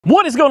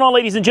What is going on,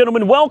 ladies and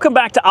gentlemen? Welcome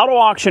back to Auto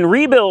Auction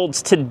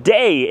Rebuilds.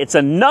 Today, it's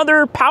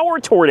another Power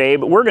Tour day,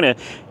 but we're going to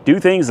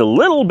do things a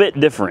little bit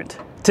different.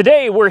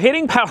 Today, we're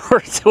hitting Power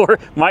Tour.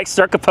 Mike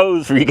struck a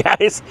pose for you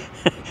guys.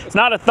 It's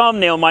not a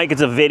thumbnail, Mike, it's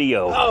a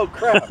video. Oh,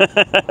 crap.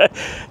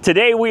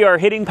 Today, we are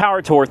hitting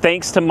Power Tour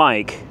thanks to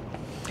Mike.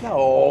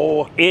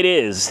 No. It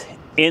is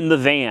in the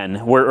van,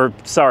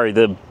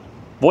 the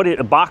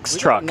box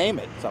truck. Name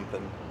it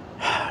something.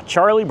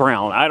 Charlie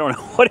Brown. I don't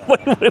know.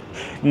 What,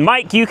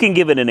 Mike, you can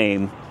give it a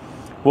name.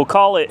 We'll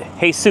call it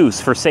Jesus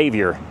for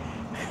Savior.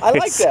 I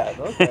like that.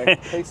 Okay.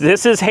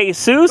 This is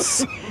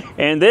Jesus,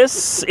 and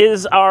this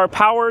is our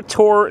Power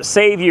Tour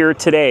Savior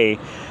today.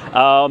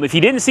 If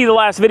you didn't see the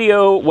last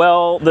video,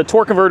 well, the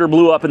torque converter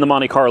blew up in the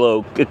Monte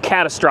Carlo.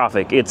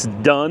 Catastrophic. It's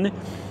done.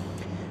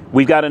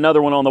 We've got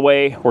another one on the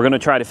way. We're going to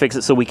try to fix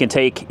it so we can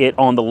take it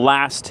on the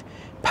last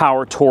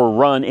Power Tour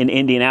run in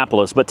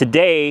Indianapolis. But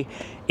today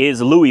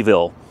is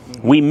Louisville.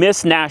 We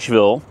missed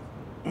Nashville.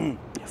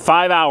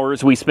 5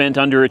 hours we spent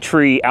under a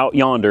tree out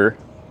yonder.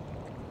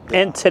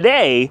 And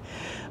today,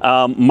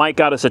 Mike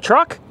got us a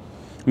truck.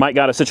 Mike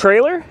got us a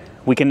trailer.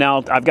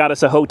 I've got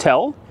us a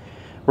hotel.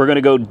 We're going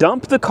to go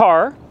dump the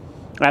car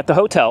at the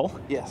hotel.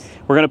 Yes.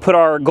 We're going to put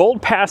our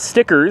Gold Pass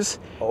stickers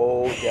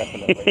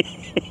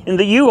definitely. in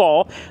the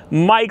U-Haul.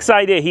 Mike's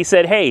idea. He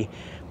said, hey,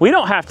 we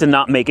don't have to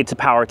not make it to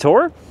Power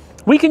Tour.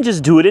 We can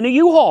just do it in a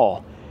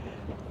U-Haul.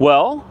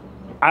 Well,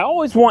 I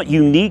always want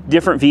unique,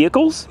 different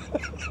vehicles.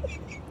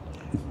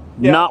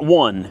 Yeah. Not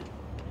one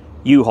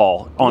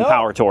U-Haul on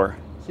Power Tour.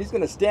 She's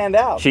going to stand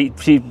out.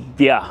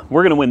 Yeah,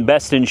 we're going to win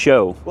Best in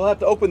Show. We'll have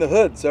to open the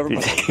hood so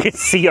everybody can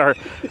see our...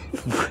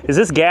 Is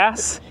this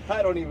gas?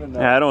 I don't even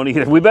know. I don't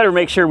either. We better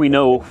make sure we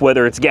know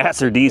whether it's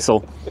gas or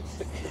diesel.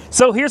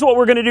 So here's what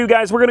we're going to do,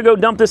 guys. We're going to go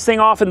dump this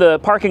thing off in the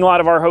parking lot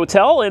of our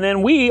hotel, and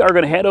then we are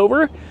going to head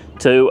over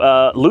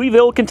to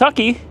Louisville,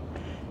 Kentucky.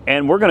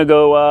 And we're gonna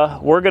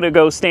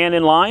go stand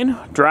in line,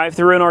 drive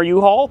through in our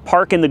U-Haul,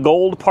 park in the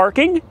gold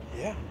parking,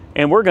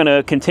 and we're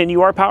gonna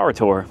continue our Power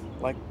Tour.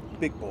 Like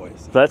big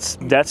boys.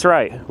 That's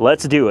right.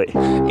 Let's do it.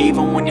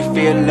 Even when you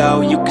feel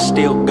low, you can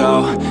still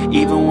go.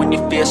 Even when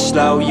you feel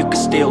slow, you can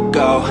still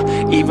go.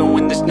 Even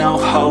when there's no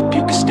hope,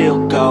 you can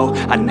still go.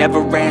 I never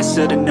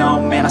answer to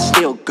no, man, I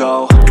still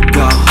go.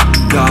 Go,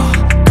 go,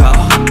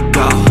 go,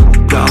 go,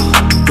 go,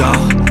 go,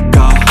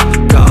 go,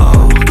 go,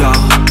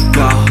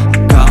 go,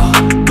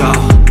 go.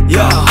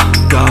 Yo,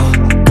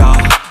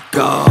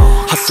 go.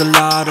 Hustle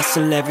hard,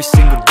 hustle every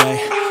single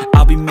day.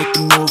 I'll be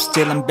making moves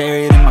till I'm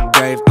buried in my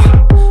grave.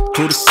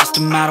 To the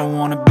system, I don't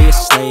wanna be a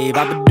slave.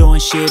 I've been doing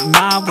shit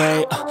my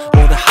way,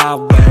 or the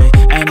highway.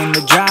 And in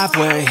the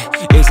driveway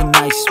is a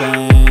nice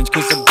range.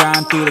 Cause I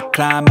grind through the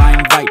climb, I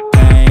invite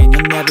pain.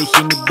 You'll never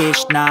hear me,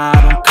 bitch, nah,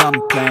 I don't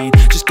complain.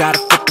 Just gotta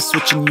flip the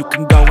switch and you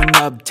can go and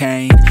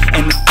obtain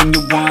anything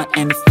you want,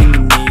 anything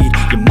you need.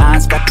 Your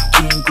mind's got the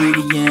key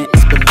ingredient,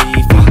 it's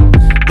belief.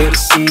 They'll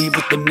deceive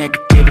with the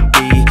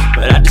negativity,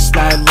 but I just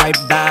slide right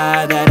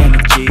by that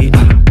energy.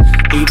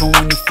 Even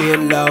when you feel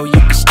low, you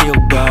can still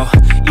go.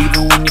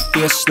 Even when you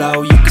feel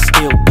slow, you can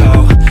still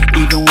go.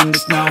 Even when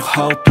there's no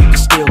hope, you can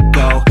still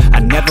go. I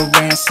never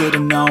answer to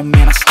no,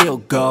 man, I still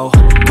go.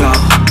 Go,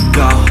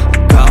 go,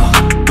 go,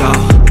 go,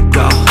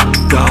 go,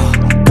 go, go,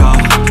 go,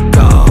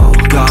 go,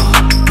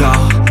 go,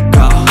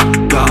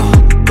 go,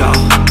 go,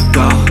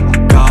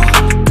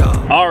 go,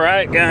 go. All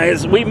right,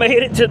 guys, we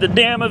made it to the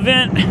damn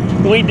event.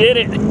 We did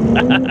it.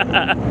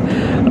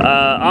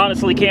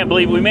 Honestly, can't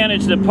believe we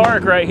managed to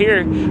park right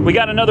here. We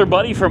got another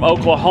buddy from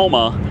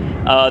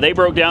Oklahoma. They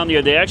broke down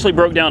they actually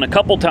broke down a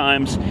couple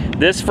times.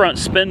 This front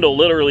spindle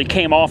literally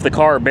came off the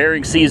car,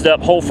 bearing seized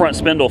up, whole front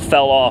spindle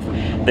fell off.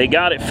 They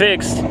got it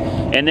fixed,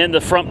 and then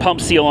the front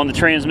pump seal on the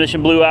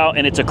transmission blew out,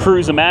 and it's a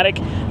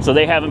Cruise-O-Matic, so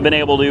they haven't been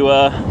able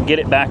to get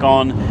it back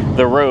on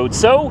the road.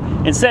 So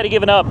instead of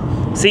giving up,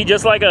 see,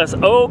 just like us,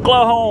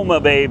 Oklahoma,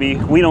 baby,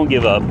 we don't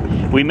give up.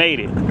 We made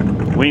it.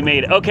 We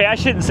made it. Okay, I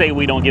shouldn't say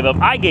we don't give up.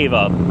 I gave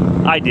up.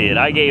 I did.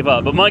 I gave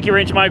up. But Monkey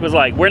Wrench Mike was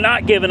like, we're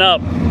not giving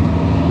up.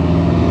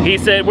 He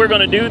said, we're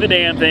going to do the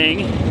damn thing.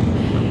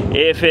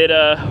 If it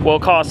will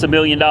cost $1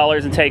 million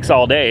and takes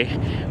all day,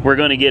 we're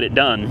going to get it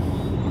done.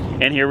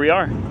 And here we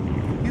are.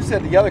 You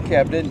said the other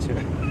cab, didn't you?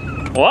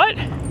 What?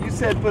 You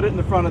said put it in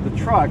the front of the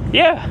truck.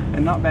 Yeah.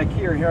 And not back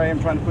here. Here I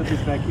am trying to put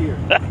this back here.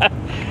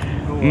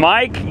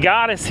 Mike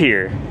got us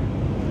here.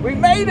 We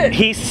made it.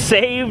 He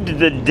saved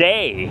the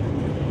day.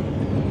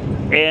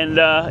 And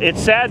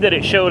it's sad that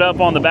it showed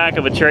up on the back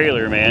of a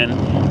trailer, man.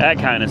 That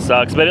kind of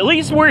sucks. But at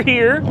least we're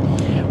here.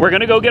 We're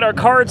going to go get our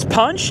cards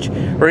punched.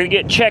 We're going to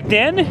get checked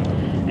in.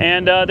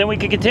 And then we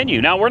can continue.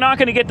 Now, we're not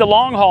going to get the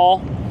long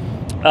haul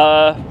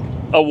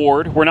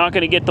award. We're not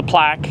going to get the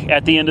plaque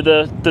at the end of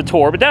the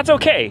tour. But that's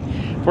okay.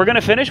 We're going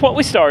to finish what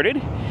we started.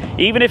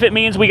 Even if it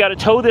means we got to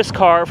tow this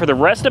car for the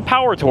rest of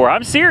Power Tour.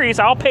 I'm serious,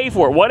 I'll pay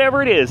for it.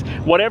 Whatever it is,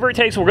 whatever it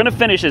takes, we're gonna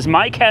finish this.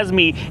 Mike has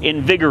me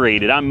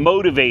invigorated. I'm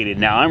motivated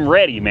now. I'm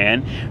ready,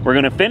 man. We're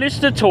gonna finish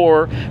the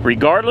tour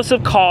regardless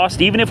of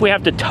cost, even if we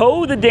have to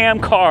tow the damn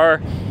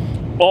car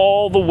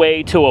all the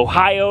way to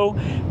Ohio,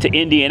 to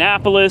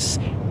Indianapolis.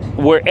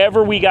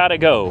 wherever we gotta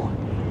go,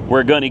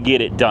 we're gonna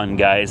get it done,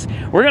 guys.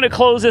 We're gonna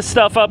close this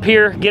stuff up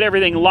here, get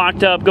everything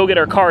locked up, go get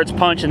our cards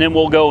punched, and then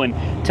we'll go and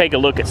take a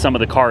look at some of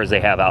the cars they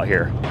have out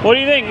here. What do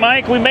you think,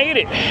 Mike? We made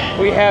it.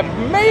 We have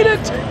made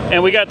it.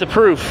 And we got the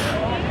proof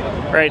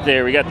right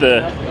there. We got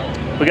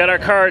our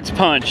cards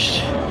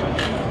punched.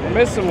 We're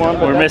missing one,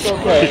 but that's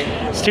okay.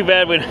 It's too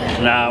bad we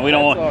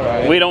don't want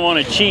right. we don't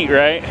want to cheat,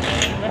 right?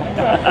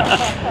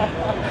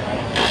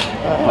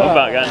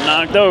 About got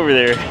knocked over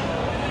there.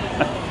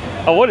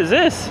 Oh, what is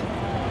this?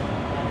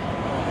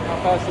 How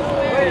fast does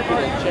it take you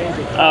to change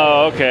it?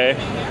 Oh, okay.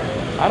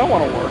 I don't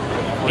want to work.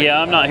 Yeah,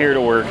 I'm not here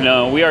to work.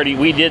 No,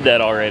 we did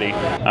that already.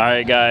 All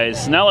right,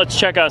 guys. Now let's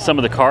check out some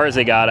of the cars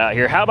they got out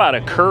here. How about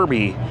a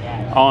Kirby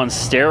on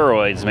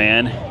steroids,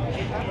 man?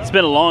 It's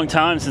been a long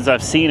time since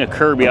I've seen a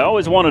Kirby. I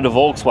always wanted a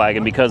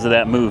Volkswagen because of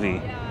that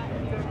movie.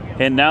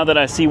 And now that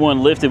I see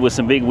one lifted with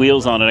some big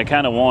wheels on it, I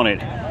kind of want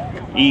it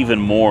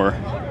even more.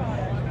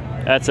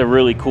 That's a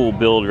really cool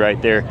build right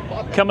there.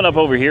 Coming up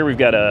over here, we've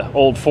got an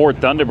old Ford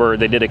Thunderbird.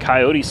 They did a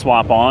Coyote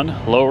swap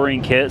on,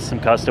 lowering kit, some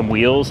custom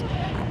wheels,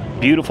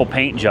 beautiful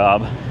paint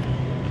job.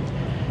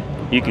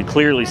 You can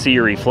clearly see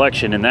your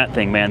reflection in that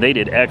thing, man. They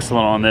did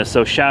excellent on this.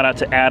 So shout out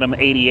to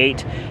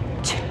Adam88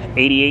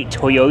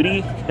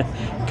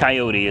 Toyota.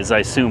 Coyote is, I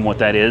assume, what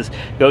that is.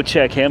 Go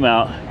check him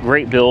out.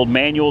 Great build,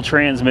 manual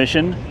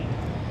transmission.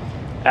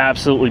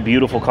 Absolutely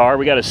beautiful car.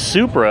 We got a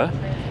Supra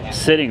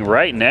sitting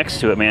right next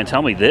to it, man.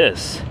 Tell me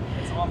this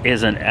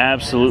is an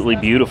absolutely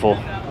beautiful.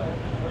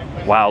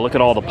 Wow, look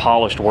at all the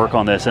polished work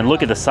on this, and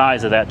look at the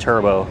size of that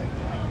turbo.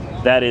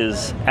 That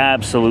is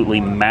absolutely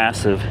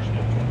massive.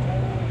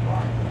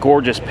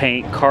 Gorgeous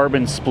paint,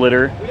 carbon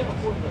splitter.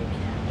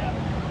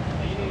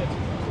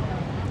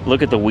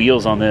 Look at the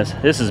wheels on this.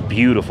 This is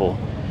beautiful.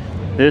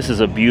 This is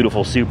a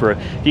beautiful Supra.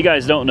 If you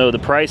guys don't know, the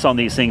price on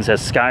these things has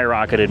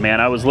skyrocketed,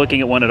 man. I was looking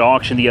at one at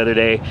auction the other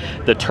day.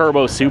 The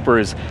turbo Supra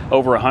is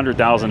over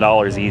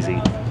 $100,000 easy.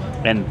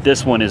 And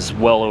this one is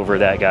well over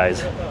that,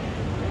 guys.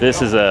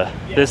 This is a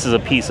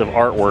piece of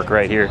artwork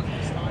right here.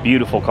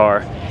 Beautiful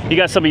car. You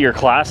got some of your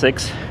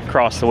classics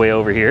across the way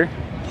over here.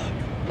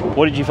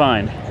 What did you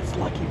find? That's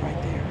Lucky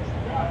right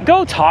there.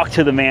 Go talk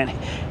to the man.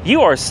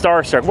 You are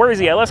starstruck. Where is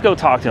he at? Let's go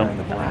talk to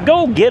him.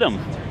 Go get him.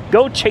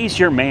 Go chase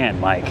your man,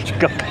 Mike.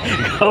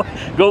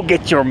 Go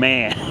get your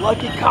man.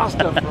 Lucky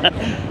Costa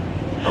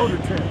from Motor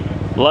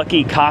Trend.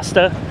 Lucky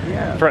Costa?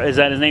 Yeah. Is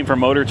that his name for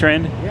Motor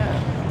Trend?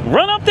 Yeah.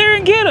 Run up there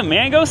and get him,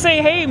 man. Go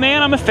say, hey,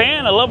 man, I'm a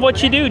fan. I love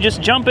what you do.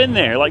 Just jump in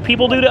there like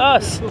people do to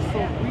us. It feels so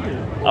weird.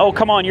 Oh,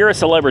 come on. You're a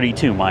celebrity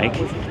too, Mike.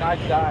 I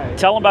died.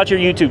 Tell them about your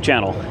YouTube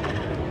channel.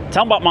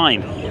 Tell them about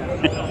mine.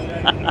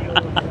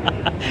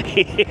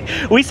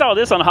 We saw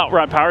this on Hot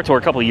Rod Power Tour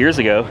a couple of years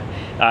ago.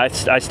 I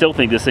still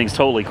think this thing's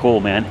totally cool,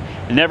 man.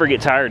 Never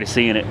get tired of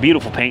seeing it.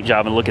 Beautiful paint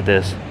job, and look at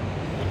this.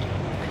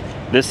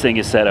 This thing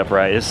is set up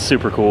right. It's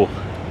super cool.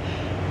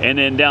 And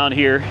then down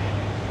here,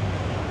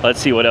 let's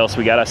see what else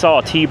we got. I saw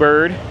a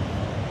T-Bird.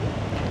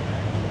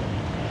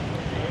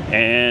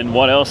 And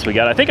what else we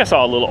got? I think I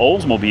saw a little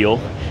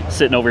Oldsmobile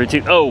sitting over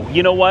here too. Oh,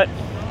 you know what?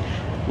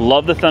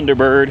 Love the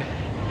Thunderbird.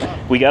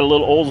 We got a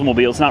little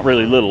Oldsmobile. It's not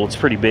really little, it's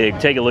pretty big.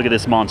 Take a look at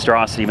this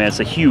monstrosity, man. It's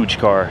a huge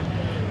car.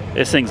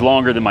 This thing's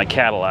longer than my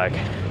Cadillac.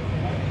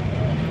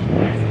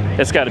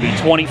 It's got to be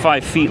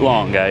 25 feet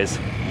long, guys.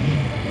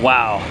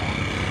 Wow.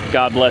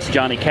 God bless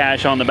Johnny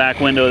Cash on the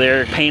back window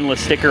there. Painless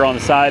sticker on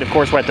the side. Of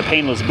course, we're at the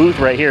Painless booth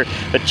right here.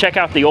 But check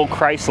out the old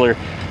Chrysler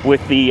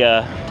with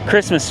the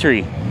Christmas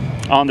tree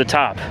on the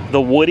top.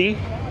 The Woody,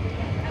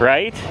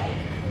 right?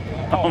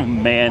 Oh,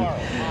 man.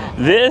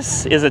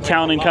 This is a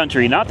Town and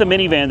Country, not the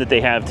minivan that they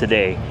have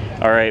today.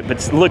 All right,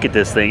 but look at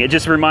this thing. It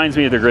just reminds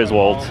me of the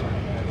Griswolds.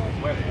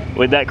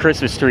 With that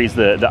Christmas tree is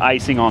the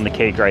icing on the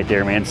cake right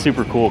there, man.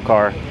 Super cool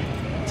car.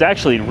 It's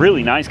actually in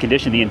really nice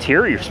condition. The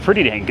interior is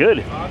pretty dang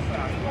good.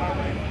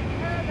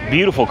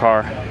 Beautiful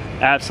car.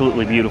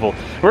 Absolutely beautiful.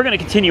 We're going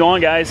to continue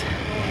on, guys.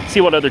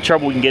 See what other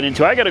trouble we can get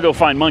into. I got to go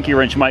find Monkey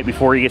Wrench Mike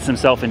before he gets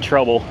himself in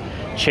trouble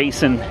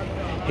chasing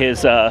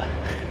his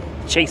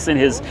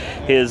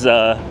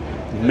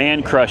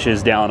man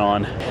crushes down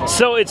on.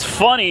 So it's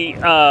funny.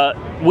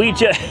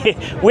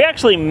 We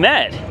actually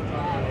met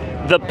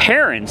the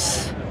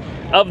parents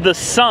of the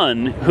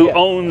son who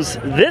owns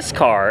this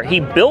car. He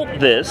built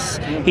this,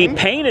 he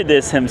painted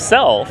this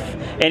himself,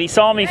 and he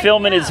saw me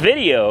filming his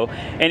video,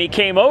 and he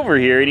came over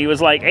here and he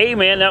was like, hey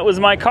man, that was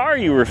my car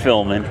you were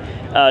filming.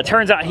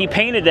 Turns out he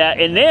painted that,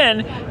 and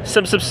then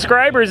some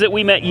subscribers that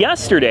we met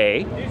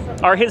yesterday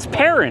are his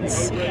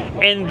parents,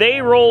 and they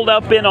rolled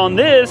up in on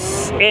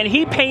this, and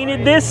he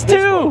painted this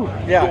too.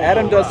 Yeah,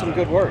 Adam does some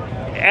good work.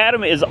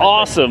 Adam is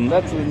awesome.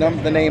 That's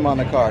the name on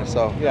the car,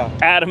 so yeah.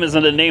 Adam is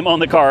the name on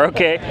the car,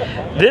 okay.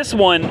 This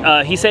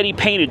one, he said he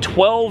painted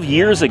 12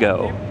 years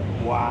ago.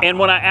 Wow. And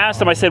when I asked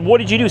him, I said, what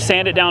did you do,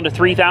 sand it down to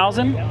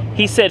 3,000?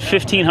 He said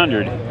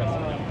 1,500.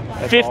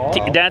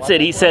 That's it.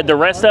 He said the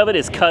rest of it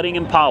is cutting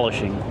and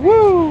polishing.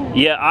 Woo!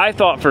 Yeah, I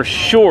thought for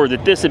sure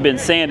that this had been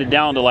sanded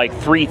down to like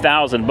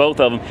 3,000,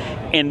 both of them.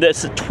 And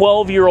this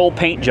 12-year-old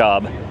paint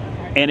job,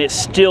 and it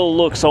still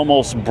looks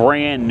almost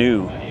brand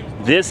new.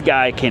 This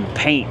guy can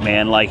paint,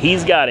 man. Like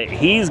he's got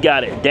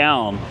it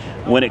down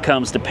when it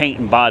comes to paint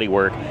and body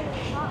work.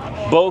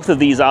 Both of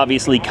these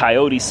obviously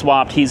Coyote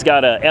swapped. He's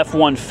got a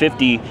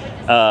F-150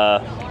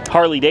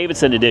 Harley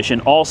Davidson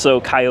edition,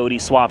 also Coyote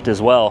swapped as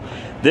well.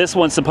 This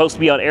one's supposed to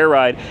be on air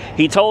ride.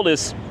 He told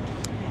us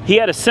he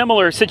had a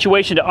similar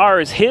situation to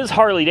ours. His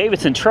Harley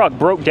Davidson truck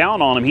broke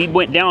down on him. He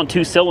went down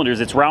 2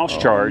 cylinders. It's Roush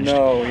charged.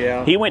 No,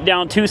 yeah. He went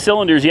down 2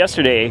 cylinders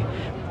yesterday,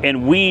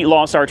 and we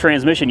lost our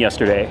transmission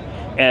yesterday.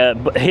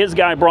 But his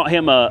guy brought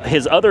him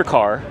his other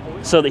car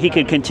so that he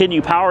could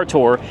continue power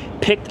tour,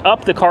 picked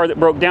up the car that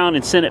broke down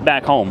and sent it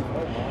back home.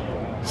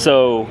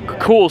 So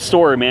cool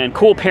story, man.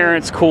 Cool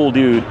parents, cool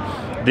dude.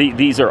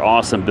 These are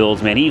awesome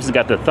builds, man. He even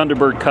got the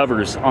Thunderbird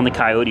covers on the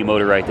Coyote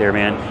motor right there,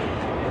 man.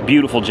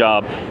 Beautiful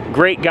job.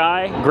 Great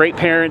guy, great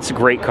parents,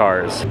 great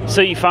cars.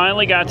 So you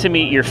finally got to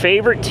meet your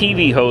favorite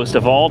TV host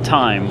of all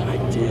time. I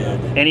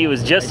did. And he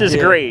was just as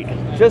great.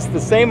 Just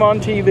the same on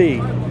TV.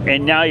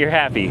 And now you're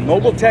happy.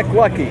 Mobile Tech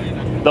Lucky.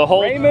 The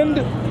whole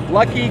Raymond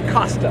Lucky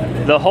Costa.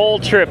 The whole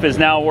trip is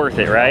now worth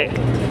it, right?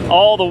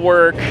 All the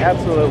work,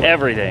 absolutely,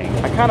 everything.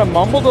 I kind of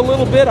mumbled a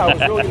little bit. I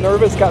was really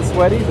nervous, got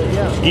sweaty, but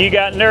yeah. You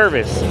got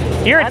nervous.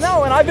 I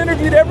know, and I've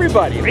interviewed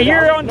everybody.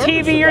 You're on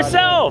TV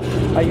yourself.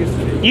 I used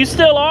to be. You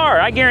still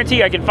are. I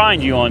guarantee I can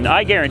find you on.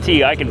 I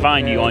guarantee I can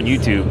find you on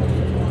YouTube.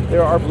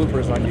 There are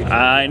bloopers on YouTube.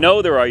 I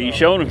know there are. You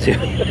shown them to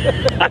me.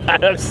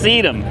 I've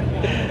seen them.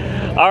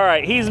 All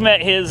right, he's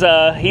met his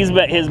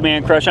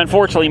man crush.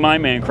 Unfortunately, my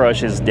man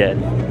crush is dead.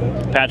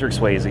 Patrick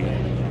Swayze.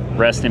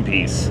 Rest in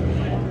peace.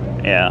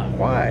 Yeah.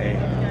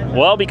 Why?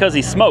 Well, because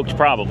he smoked,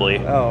 probably.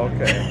 Oh,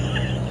 okay.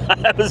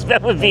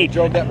 that would be. He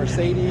drove that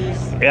Mercedes.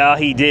 Yeah,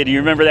 he did. You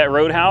remember that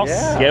Roadhouse?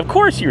 Yeah. Of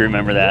course you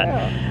remember that.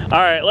 Yeah.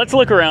 All right, let's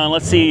look around.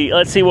 Let's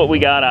see what we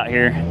got out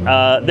here.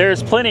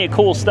 There's plenty of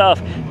cool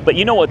stuff, but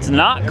you know what's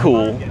not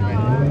cool?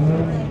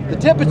 The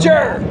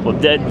temperature. Well,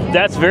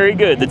 that's very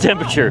good. The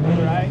temperature,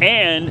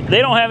 and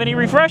they don't have any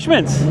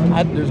refreshments.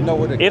 There's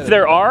nowhere to. If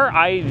there are,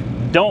 I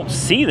don't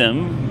see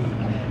them.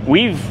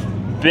 We've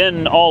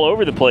been all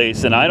over the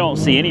place, and I don't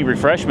see any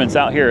refreshments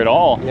out here at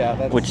all.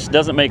 Yeah, which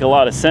doesn't make a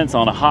lot of sense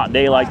on a hot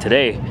day like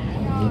today.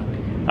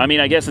 I mean,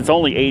 I guess it's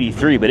only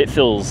 83, but it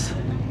feels.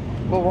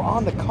 Well, we're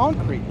on the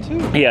concrete too.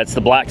 Yeah, it's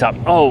the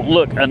blacktop. Oh,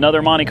 look,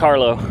 another Monte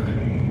Carlo.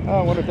 Oh,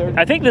 I wonder if they're.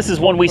 I think this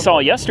is one we saw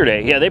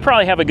yesterday. Yeah, they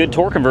probably have a good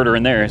torque converter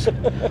in theirs.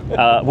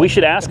 We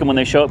should ask them when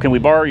they show up. Can we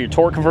borrow your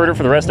torque converter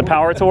for the rest of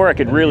Power Tour? I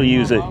could really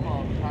use it.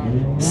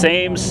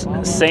 Same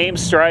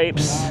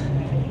stripes.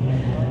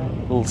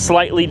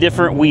 Slightly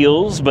different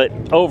wheels, but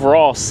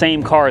overall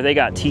same car. They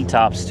got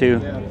T-tops too.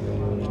 Yeah.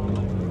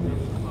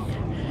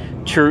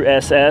 True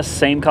SS,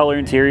 same color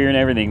interior and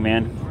everything,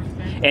 man.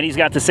 And he's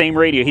got the same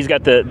radio. He's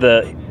got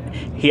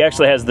he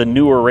actually has the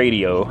newer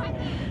radio,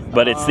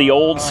 but it's the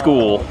old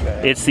school.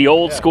 Okay. It's the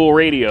old school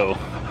radio.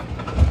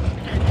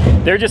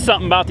 There's just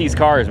something about these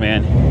cars,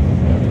 man.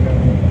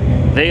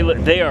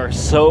 They are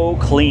so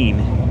clean.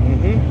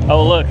 Mm-hmm.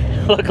 Oh, look.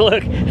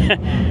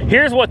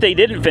 Here's what they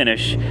didn't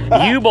finish.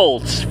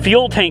 U-bolts,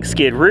 fuel tank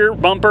skid, rear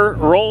bumper,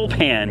 roll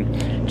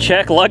pan,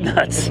 check lug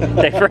nuts.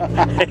 They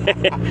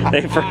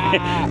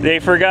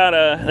forgot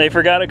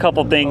a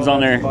couple things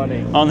on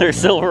their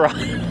Silverado.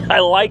 I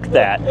like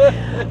that.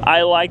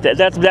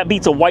 That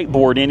beats a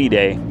whiteboard any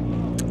day.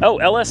 Oh,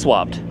 LS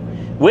swapped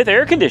with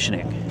air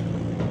conditioning.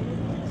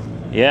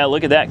 Yeah,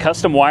 look at that.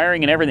 Custom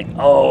wiring and everything.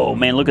 Oh,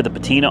 man, look at the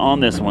patina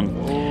on this one.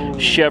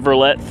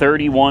 Chevrolet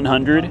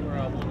 3100.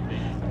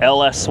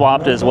 LS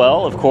swapped as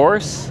well, of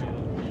course.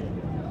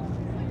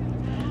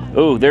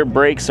 Oh, their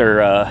brakes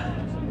are,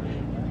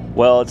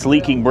 well, it's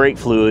leaking brake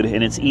fluid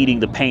and it's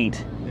eating the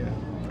paint.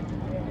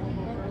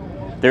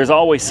 There's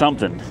always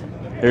something.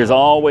 There's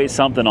always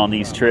something on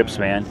these trips,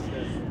 man.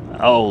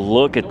 Oh,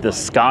 look at the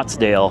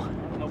Scottsdale.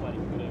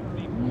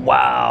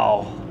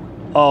 Wow.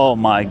 Oh,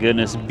 my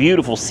goodness.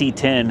 Beautiful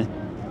C10.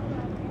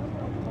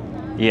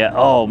 Yeah,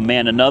 oh,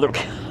 man, another.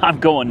 I'm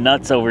going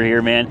nuts over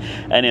here, man.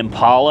 An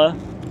Impala.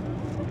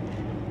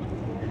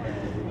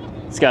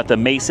 It's got the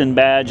Mason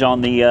badge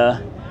on the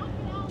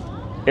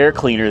air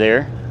cleaner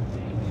there.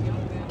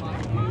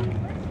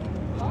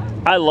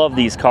 I love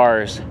these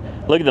cars.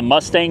 Look at the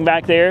Mustang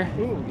back there.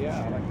 Ooh,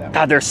 yeah, I like that.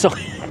 God,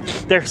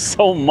 there's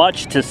so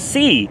much to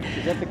see.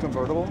 Is that the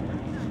convertible?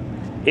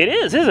 It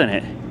is, isn't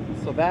it?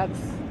 So that's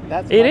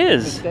it my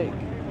is. mistake.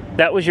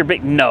 That was your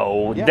big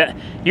no. Yeah.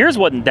 Yours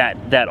wasn't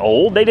that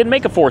old. They didn't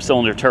make a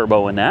 4-cylinder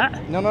turbo in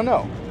that.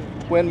 No.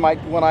 When my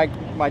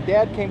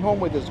dad came home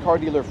with his car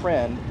dealer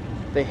friend,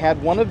 they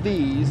had one of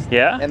these.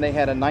 Yeah. And they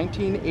had a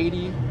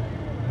 1980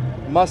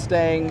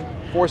 Mustang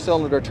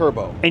 4-cylinder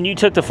turbo. And you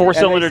took the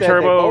 4-cylinder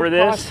turbo over this?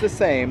 They both cost the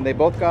same. They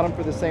both got them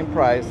for the same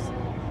price,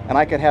 and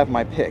I could have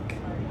my pick.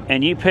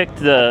 And you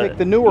picked I picked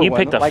the newer one,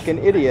 picked like an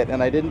idiot,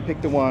 and I didn't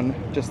pick the one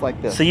just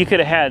like this. So you could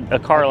have had a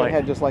car like.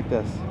 had just like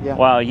this. Yeah.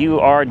 Wow,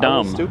 you are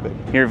dumb. I was stupid.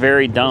 You're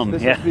very dumb.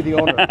 This yeah. must be the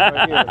owner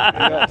right here.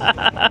 Yes.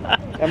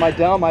 Am I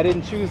dumb? I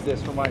didn't choose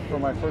this for my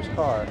first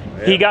car.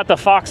 He got the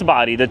Fox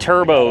body, the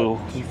turbo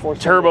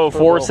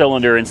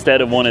 4-cylinder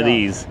instead of one of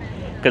these.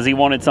 because he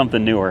wanted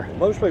something newer.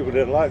 Most people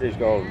didn't like these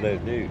cars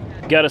that do.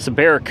 Got us a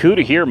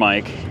Barracuda here,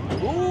 Mike.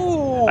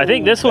 Ooh, I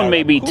think this one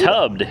may be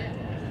tubbed.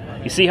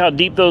 You see how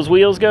deep those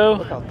wheels go?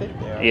 Look how thick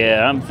they are.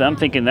 Yeah, I'm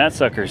thinking that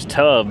sucker's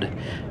tubbed.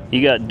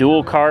 You got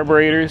dual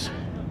carburetors.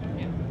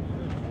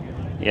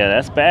 Yeah,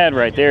 that's bad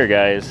right there,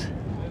 guys.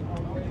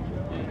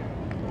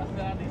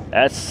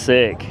 That's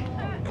sick.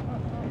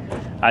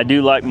 I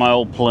do like my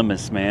old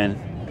Plymouths, man.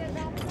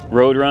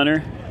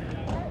 Roadrunner,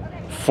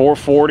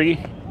 440,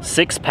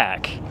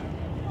 6-pack.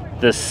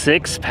 The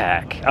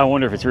 6-pack. I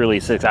wonder if it's really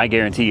a 6. I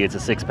guarantee you it's a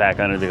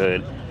 6-pack under the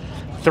hood.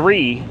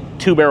 3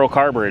 2-barrel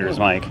carburetors,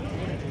 Mike.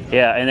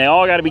 Yeah, and they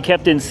all got to be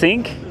kept in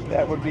sync.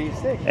 That would be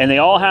sick. And they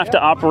all have to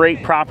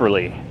operate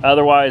properly.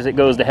 Otherwise, it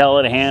goes to hell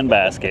in a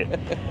handbasket.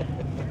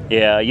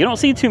 Yeah, you don't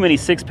see too many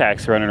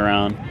 6-packs running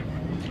around.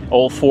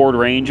 Old Ford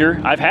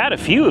Ranger. I've had a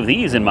few of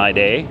these in my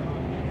day.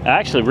 I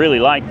actually really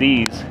like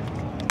these.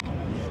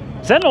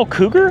 Is that an old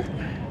Cougar?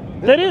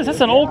 That is. That's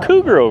an old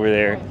Cougar over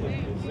there.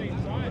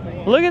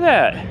 Look at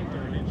that.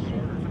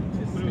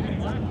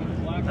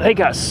 They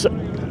got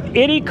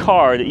any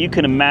car that you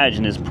can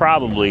imagine is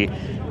probably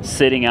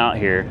sitting out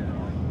here.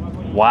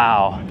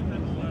 Wow.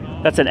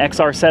 That's an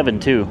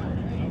XR7 too.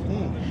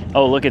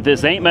 Oh, look at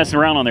this. They ain't messing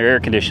around on their air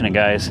conditioning,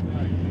 guys.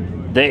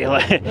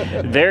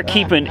 They're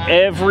keeping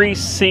every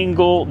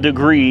single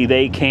degree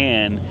they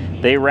can.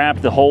 They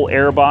wrap the whole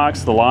air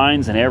box, the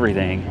lines, and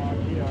everything.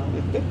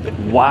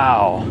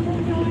 Wow.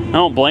 I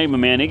don't blame them,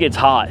 man. It gets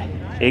hot.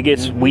 It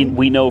gets,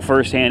 we know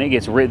firsthand, it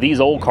gets, these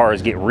old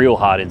cars get real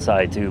hot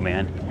inside too,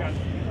 man.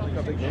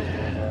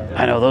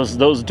 I know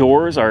those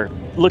doors are,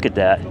 look at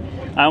that.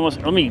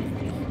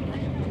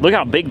 Look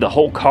how big the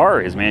whole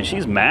car is, man.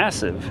 She's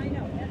massive.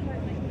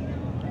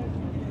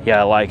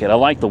 Yeah, I like it. I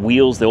like the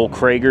wheels, the old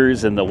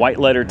Kragers and the white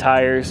letter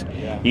tires.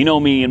 You know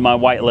me and my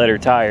white letter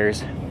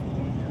tires.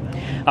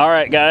 All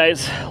right,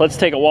 guys, let's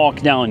take a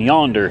walk down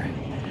yonder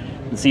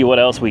and see what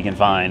else we can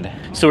find.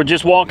 So we're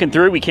just walking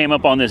through. We came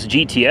up on this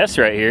GTS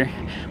right here.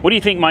 What do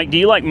you think, Mike? Do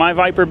you like my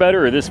Viper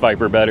better or this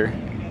Viper better?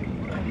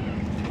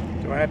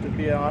 Do I have to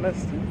be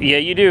honest? Yeah,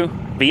 you do.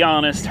 Be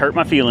honest. Hurt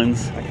my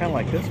feelings. I kind of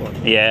like this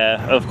one.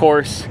 Yeah, of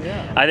course.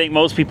 Yeah. I think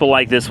most people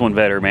like this one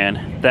better,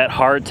 man. That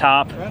hard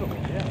top. Incredible,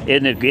 yeah.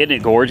 Isn't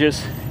it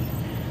gorgeous?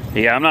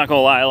 Yeah, I'm not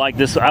gonna lie. I like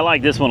this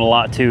one a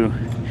lot too.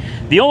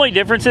 The only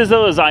difference is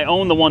though is I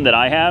own the one that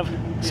I have,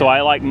 so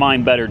I like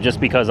mine better just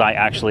because I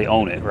actually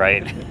own it,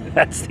 right?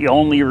 That's the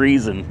only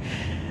reason.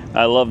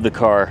 I love the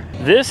car.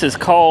 This is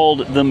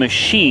called the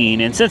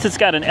Machine, and since it's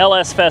got an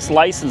LS Fest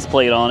license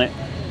plate on it,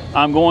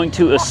 I'm going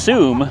to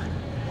assume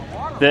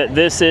that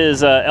this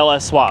is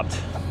LS swapped.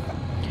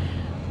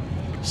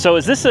 So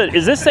is this an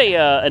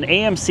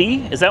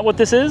AMC? Is that what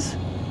this is?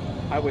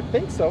 I would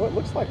think so. It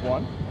looks like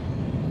one.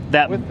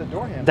 That with the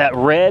door handle. That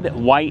red,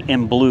 white,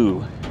 and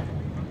blue.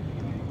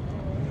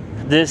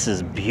 This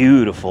is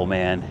beautiful,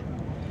 man.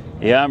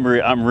 Yeah,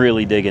 I'm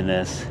really digging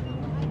this.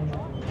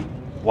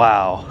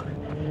 Wow.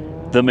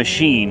 The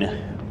Machine,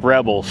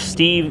 Rebel,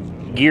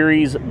 Steve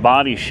Geary's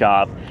Body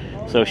Shop.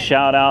 So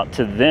shout out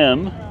to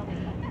them.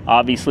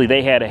 Obviously,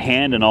 they had a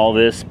hand in all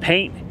this.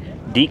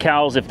 Paint,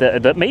 decals,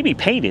 that may be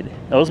painted.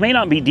 Those may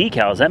not be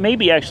decals. That may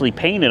be actually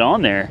painted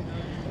on there.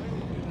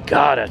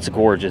 God, that's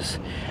gorgeous.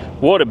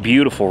 What a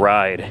beautiful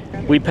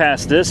ride. We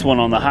passed this one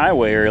on the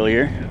highway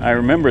earlier. I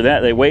remember that.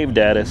 They waved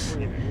at us.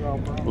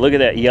 Look at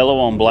that yellow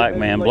on black,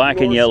 man.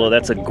 Black and yellow.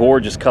 That's a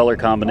gorgeous color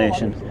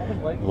combination.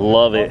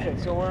 Love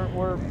it.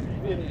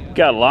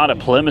 Got a lot of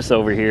Plymouths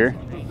over here.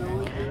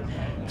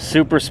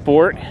 Super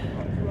Sport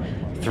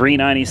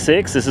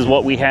 396. This is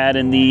what we had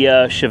in the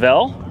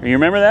Chevelle. You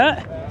remember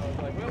that?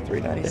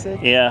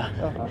 396?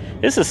 Yeah.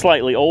 This is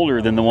slightly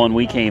older than the one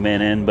we came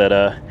in, but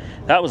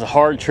that was a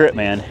hard trip,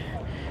 man.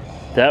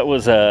 That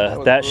was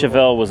that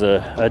Chevelle was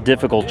a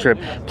difficult trip.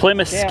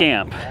 Plymouth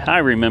Scamp. I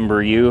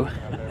remember you.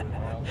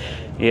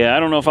 Yeah,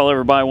 I don't know if I'll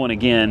ever buy one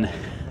again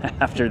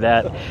after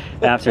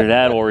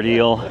that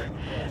ordeal.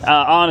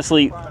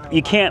 Honestly,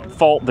 you can't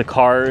fault the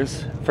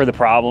cars for the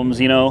problems,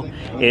 you know.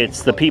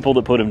 It's the people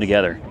that put them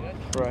together,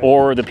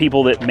 or the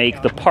people that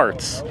make the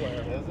parts.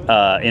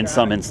 In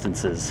some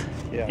instances,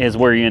 is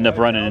where you end up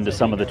running into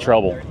some of the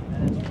trouble.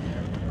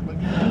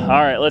 All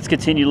right, let's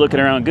continue looking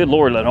around. Good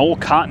Lord, an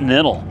old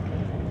Continental.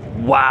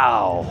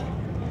 Wow.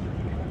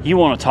 You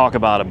want to talk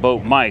about a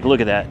boat, Mike? Look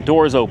at that.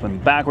 Doors open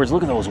backwards.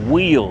 Look at those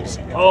wheels.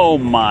 Oh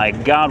my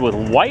God, with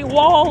white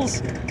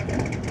walls.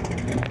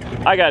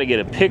 I got to get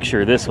a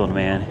picture of this one,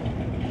 man.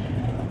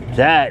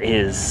 That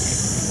is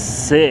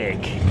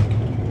sick.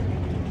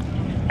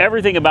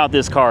 Everything about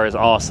this car is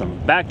awesome.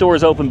 Back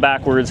doors open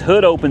backwards.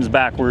 Hood opens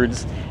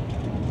backwards.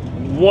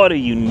 What a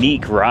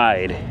unique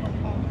ride.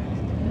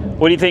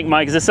 What do you think,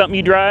 Mike? Is this something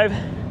you drive?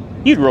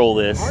 You'd roll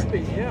this.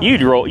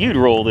 You'd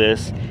roll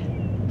this.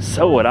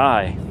 So would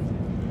I.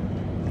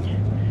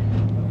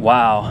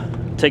 Wow.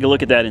 Take a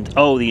look at that.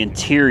 Oh, the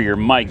interior.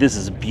 Mike, this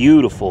is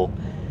beautiful.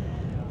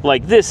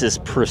 Like, this is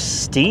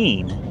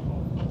pristine.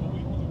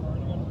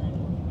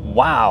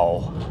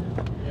 Wow.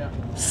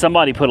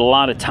 Somebody put a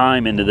lot of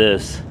time into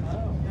this.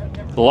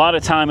 A lot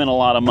of time and a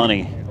lot of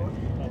money.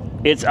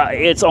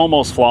 It's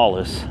almost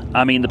flawless.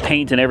 I mean, the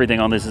paint and everything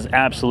on this is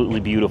absolutely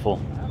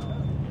beautiful.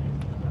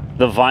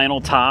 The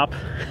vinyl top,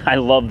 I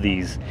love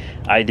these.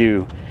 I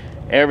do.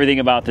 Everything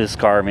about this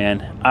car,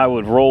 man. I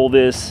would roll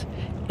this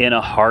in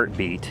a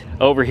heartbeat.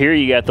 Over here,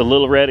 you got the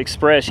Little Red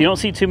Express. You don't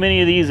see too many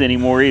of these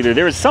anymore either.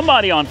 There was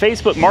somebody on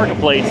Facebook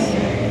Marketplace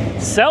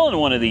selling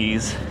one of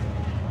these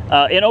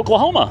in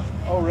Oklahoma.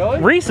 Oh,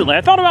 really? Recently.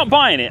 I thought about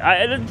buying it.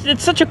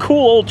 It's such a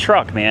cool old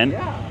truck, man.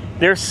 Yeah.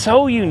 They're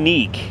so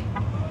unique.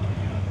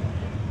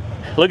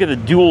 Look at the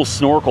dual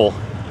snorkel.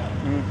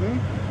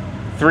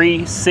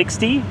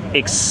 360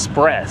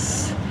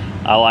 Express.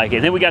 I like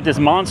it. Then we got this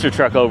monster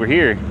truck over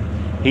here.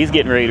 He's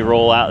getting ready to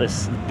roll out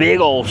this big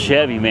old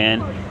Chevy, man.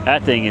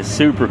 That thing is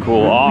super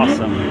cool.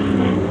 Awesome.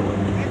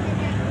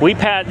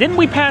 Didn't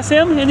we pass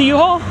him in the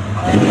U-Haul?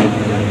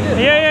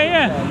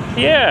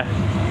 Yeah.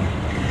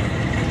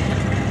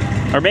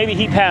 Or maybe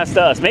he passed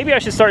us. Maybe I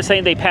should start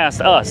saying they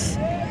passed us.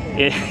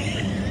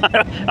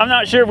 I'm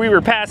not sure if we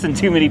were passing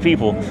too many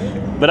people,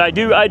 but I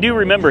do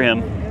remember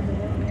him.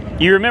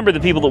 You remember the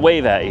people that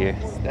wave at you.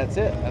 That's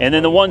it. And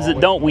then the ones that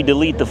don't, we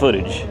delete the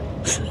footage.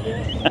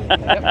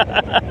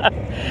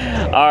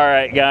 All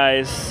right,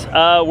 guys.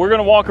 We're going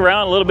to walk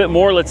around a little bit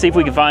more. Let's see if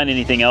we can find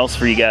anything else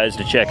for you guys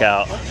to check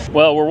out.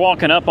 Well, we're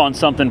walking up on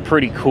something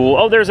pretty cool.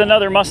 Oh, there's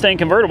another Mustang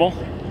convertible.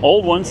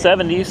 Old one,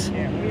 70s.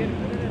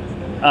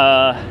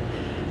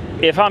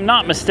 If I'm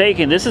not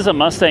mistaken, this is a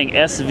Mustang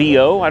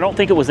SVO. I don't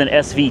think it was an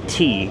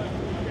SVT.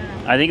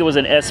 I think it was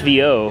an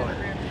SVO.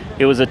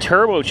 It was a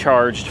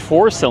turbocharged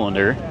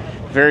 4-cylinder,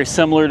 very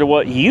similar to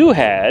what you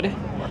had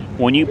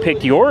when you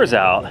picked yours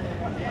out.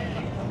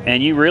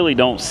 And you really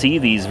don't see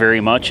these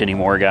very much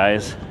anymore,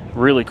 guys.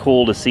 Really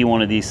cool to see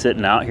one of these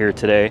sitting out here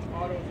today.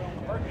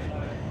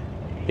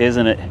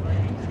 Isn't it?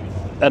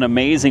 An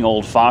amazing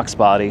old Fox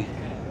body.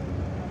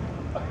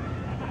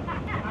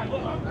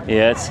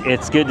 Yeah,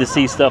 it's good to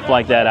see stuff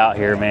like that out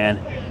here, man.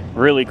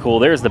 Really cool.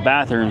 There's the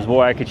bathrooms.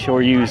 Boy, I could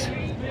sure use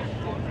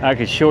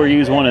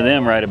one of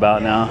them right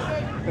about now.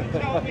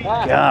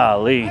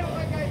 Golly,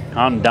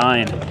 I'm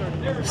dying.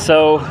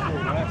 So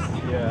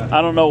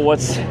I don't know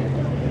what's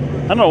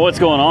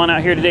going on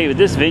out here today, but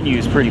this venue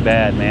is pretty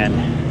bad, man.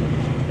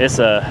 It's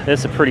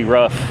a pretty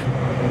rough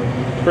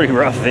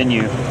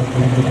venue.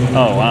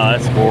 Oh wow,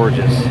 that's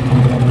gorgeous.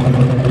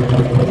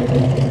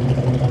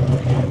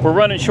 We're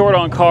running short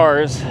on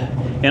cars.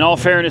 In all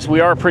fairness, we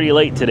are pretty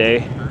late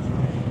today.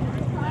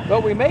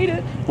 But we made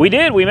it. We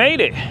did, we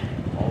made it.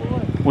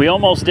 We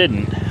almost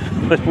didn't,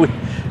 but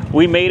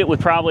we made it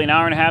with probably an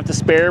hour and a half to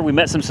spare. We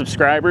met some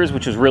subscribers,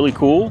 which was really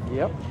cool.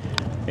 Yep.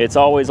 It's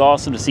always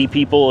awesome to see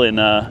people and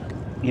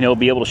you know,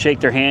 be able to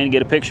shake their hand,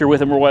 get a picture with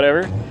them or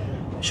whatever.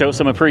 Show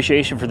some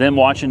appreciation for them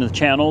watching the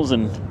channels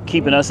and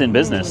keeping us in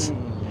business.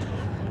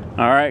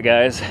 All right,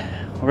 guys,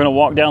 we're gonna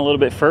walk down a little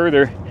bit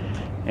further,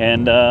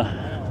 and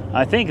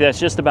I think that's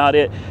just about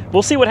it.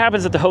 We'll see what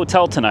happens at the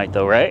hotel tonight,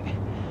 though, right?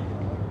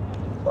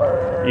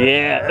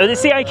 Yeah.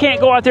 See, I can't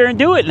go out there and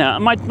do it now.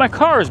 My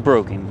car is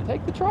broken.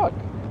 Take the truck.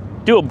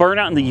 Do a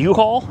burnout in the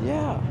U-Haul?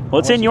 Yeah. Well,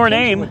 it's in your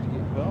name.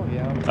 Well,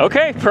 yeah.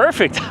 Okay,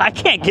 perfect. I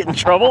can't get in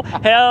trouble.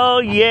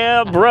 Hell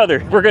yeah,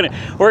 brother. We're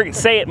gonna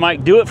say it,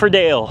 Mike. Do it for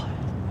Dale.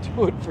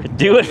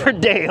 Do it for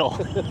Dale.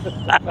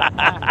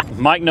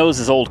 Mike knows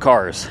his old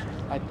cars.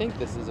 I think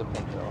this is a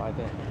Pinto.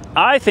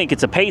 I think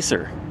it's a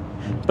Pacer.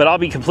 But I'll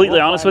be completely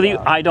honest with you,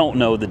 I don't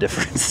know the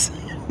difference.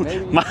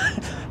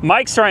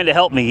 Mike's trying to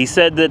help me. He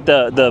said that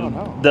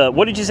the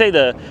what did you say,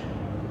 the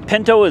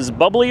Pinto is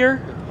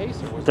bubblier?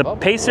 The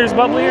Pacer's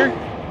bubblier?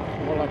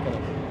 More like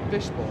a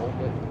fishbowl,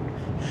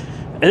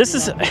 but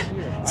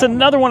it's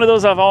another one of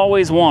those I've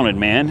always wanted,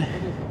 man.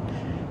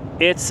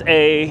 It's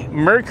a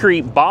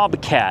Mercury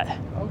Bobcat.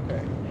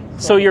 Okay.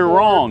 So you're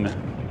wrong.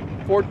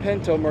 Ford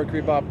Pinto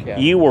Mercury Bobcat.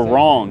 You were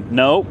wrong.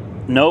 Nope.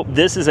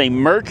 This is a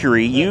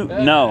Mercury.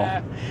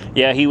 No.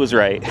 Yeah, he was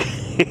right.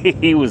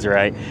 He was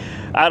right.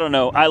 I don't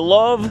know. I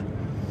love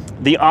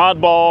the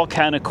oddball,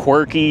 kind of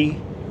quirky,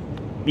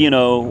 you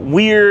know,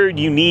 weird,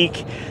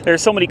 unique.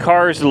 There's so many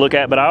cars to look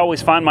at, but I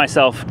always find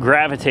myself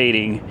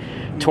gravitating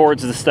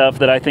towards the stuff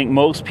that I think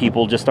most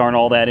people just aren't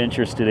all that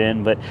interested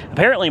in. But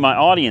apparently my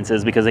audience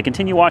is, because they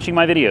continue watching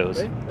my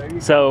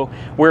videos. So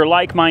we're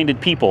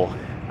like-minded people,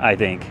 I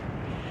think.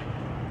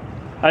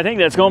 I think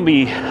that's going to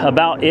be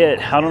about it.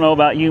 I don't know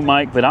about you,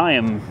 Mike, but I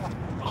am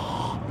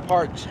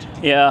parched.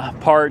 Yeah,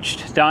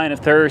 parched, dying of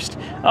thirst.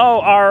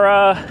 Oh,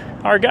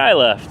 our guy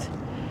left.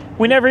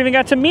 We never even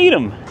got to meet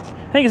him.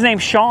 I think his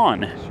name's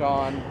Sean.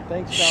 Sean.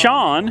 Thanks,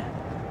 Sean.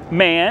 Sean,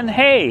 man,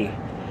 hey.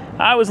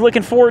 I was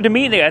looking forward to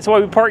meeting the guy. That's why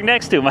we parked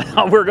next to him. I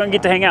thought we were going to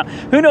get to hang out.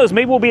 Who knows?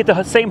 Maybe we'll be at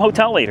the same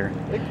hotel later.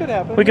 It could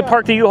happen. We could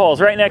park the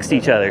U-Hauls right next to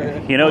each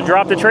other. You know,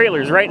 drop the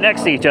trailers right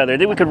next to each other.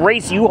 Then we could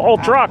race U-Haul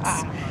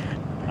trucks.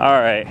 All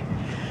right.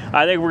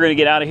 I think we're going to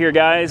get out of here,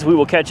 guys. We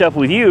will catch up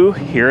with you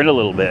here in a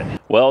little bit.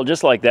 Well,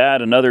 just like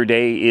that, another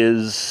day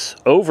is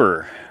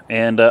over.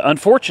 And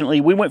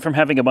unfortunately, we went from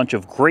having a bunch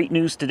of great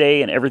news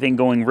today and everything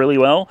going really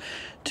well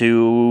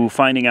to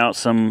finding out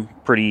some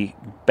pretty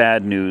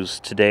bad news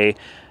today.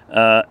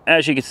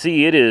 As you can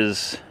see, it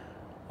is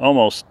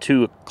almost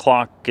 2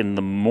 o'clock in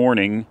the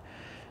morning,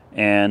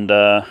 and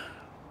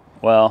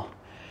well,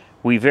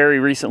 we very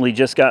recently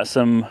just got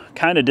some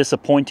kind of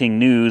disappointing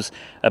news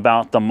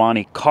about the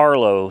Monte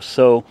Carlo.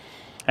 So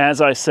as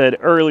I said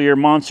earlier,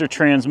 Monster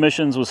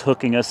Transmissions was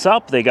hooking us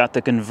up. They got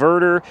the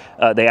converter.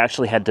 They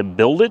actually had to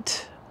build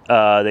it.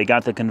 They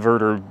got the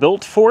converter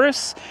built for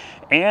us,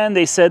 and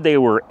they said they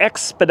were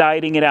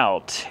expediting it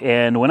out.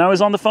 And when I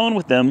was on the phone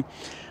with them,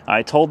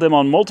 I told them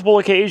on multiple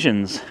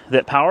occasions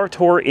that Power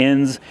Tour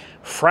ends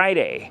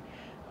Friday.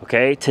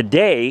 Okay,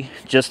 today,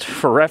 just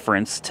for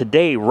reference,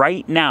 today,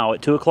 right now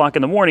at 2 o'clock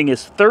in the morning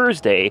is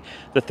Thursday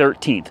the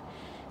 13th.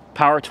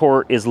 Power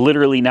Tour is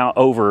literally now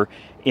over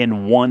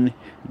in 1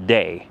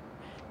 day.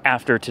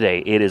 After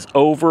today, it is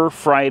over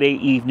Friday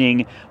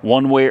evening,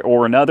 one way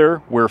or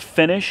another. We're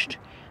finished.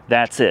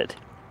 That's it.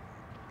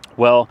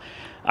 Well,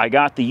 I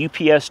got the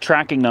UPS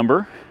tracking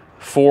number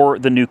for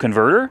the new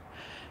converter,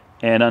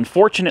 and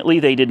unfortunately,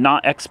 they did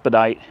not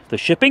expedite the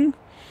shipping.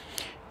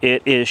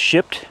 It is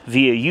shipped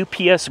via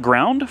UPS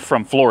ground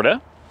from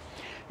Florida,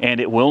 and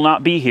it will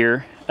not be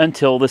here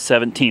until the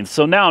 17th.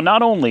 So now,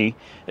 not only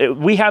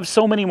we have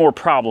so many more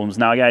problems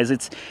now,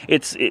 guys.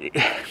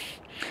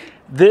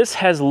 This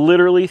has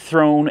literally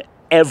thrown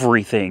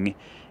everything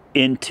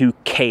into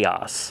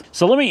chaos.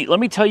 So let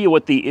me tell you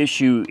what the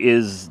issue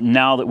is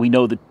now that we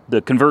know that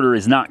the converter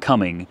is not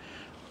coming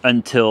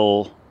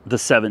until the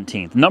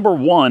 17th. Number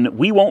one,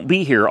 we won't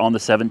be here on the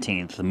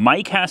 17th.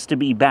 Mike has to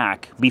be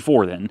back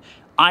before then.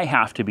 I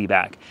have to be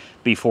back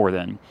before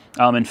then.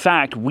 In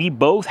fact, we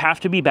both have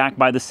to be back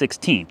by the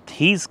 16th.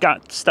 He's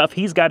got stuff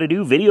he's got to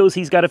do, videos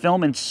he's got to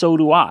film, and so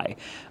do I.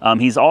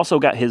 He's also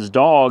got his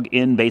dog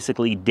in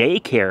basically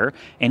daycare,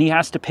 and he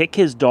has to pick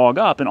his dog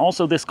up. And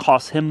also this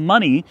costs him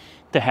money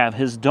to have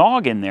his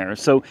dog in there.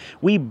 So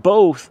we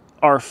both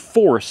are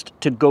forced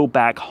to go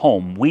back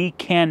home. We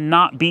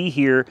cannot be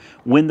here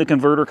when the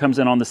converter comes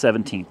in on the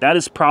 17th. That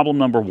is problem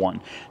number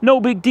one.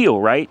 No big deal,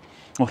 right?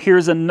 Well,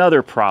 here's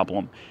another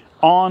problem.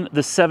 On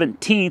the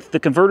 17th, the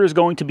converter is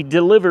going to be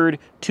delivered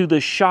to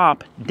the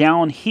shop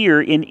down here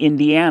in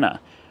Indiana.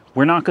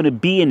 We're not going to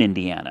be in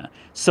Indiana.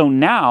 So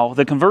now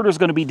the converter is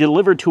going to be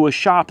delivered to a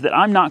shop that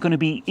I'm not going to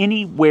be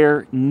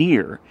anywhere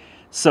near.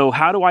 So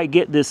how do I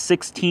get this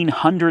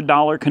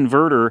 $1,600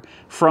 converter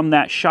from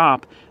that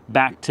shop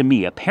back to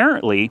me?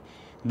 Apparently,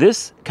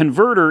 this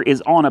converter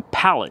is on a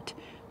pallet.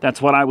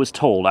 That's what I was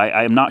told.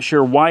 I am not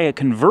sure why a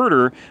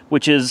converter,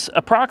 which is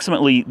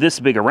approximately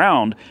this big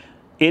around,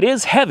 it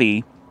is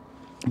heavy,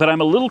 but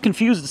I'm a little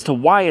confused as to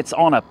why it's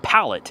on a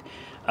pallet.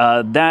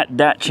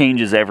 That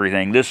changes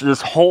everything.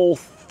 This whole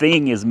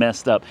thing is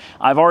messed up.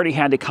 I've already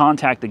had to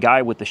contact the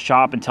guy with the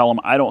shop and tell him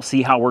I don't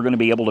see how we're going to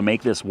be able to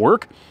make this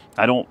work.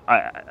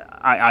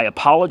 I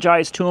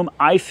apologize to him.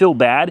 I feel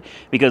bad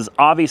because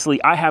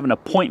obviously I have an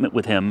appointment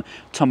with him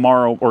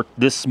tomorrow, or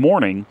this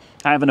morning.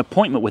 I have an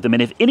appointment with him,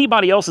 and if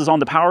anybody else is on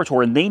the Power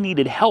Tour and they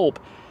needed help,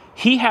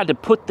 he had to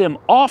put them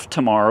off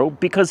tomorrow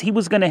because he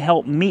was going to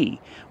help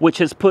me, which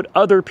has put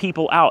other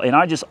people out. And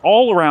I just,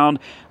 all around,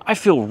 I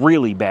feel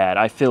really bad.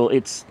 I feel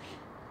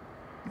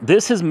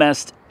this has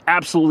messed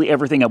absolutely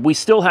everything up. We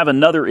still have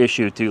another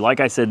issue too. Like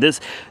I said,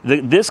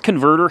 this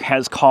converter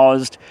has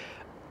caused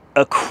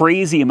a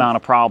crazy amount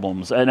of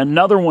problems. And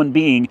another one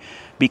being,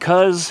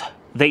 because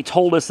they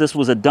told us this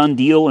was a done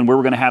deal and we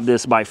were going to have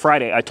this by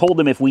Friday, I told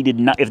them if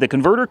the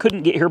converter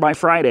couldn't get here by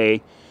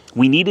Friday,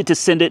 we needed to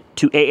send it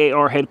to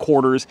AAR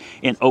headquarters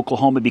in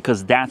Oklahoma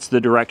because that's the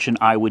direction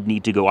I would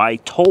need to go. I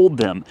told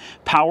them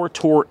Power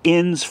Tour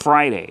ends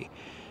Friday.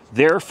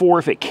 Therefore,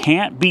 if it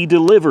can't be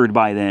delivered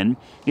by then,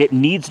 it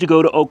needs to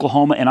go to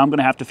Oklahoma, and I'm going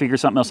to have to figure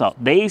something else out.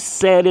 They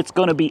said it's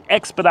going to be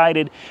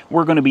expedited.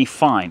 We're going to be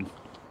fine.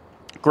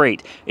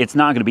 Great. It's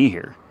not going to be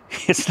here.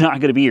 It's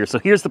not going to be here. So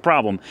here's the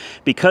problem.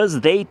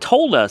 Because they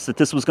told us that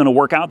this was going to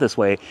work out this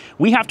way,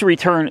 we have to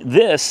return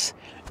this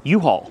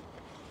U-Haul,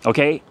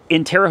 okay,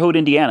 in Terre Haute,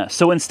 Indiana.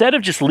 So instead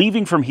of just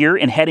leaving from here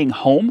and heading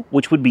home,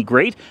 which would be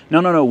great,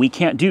 no, we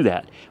can't do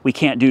that. We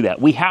can't do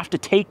that. We have to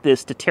take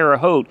this to Terre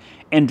Haute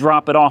and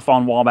drop it off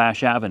on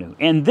Wabash Avenue.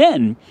 And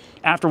then,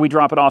 after we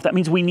drop it off, that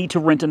means we need to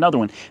rent another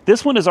one.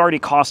 This one has already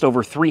cost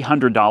over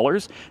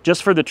 $300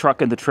 just for the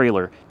truck and the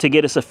trailer to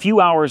get us a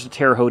few hours to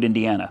Terre Haute,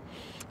 Indiana.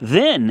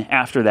 Then,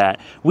 after that,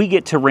 we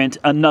get to rent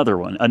another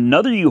one,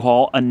 another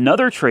U-Haul,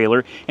 another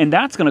trailer, and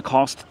that's going to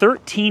cost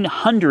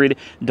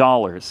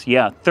 $1,300.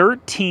 Yeah,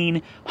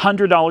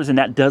 $1,300, and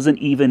that doesn't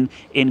even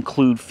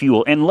include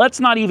fuel. And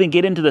let's not even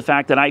get into the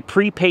fact that I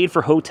prepaid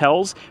for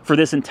hotels for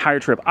this entire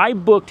trip. I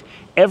booked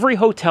every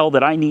hotel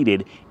that I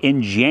needed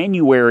in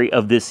January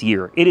of this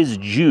year. It is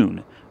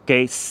June.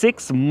 Okay,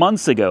 6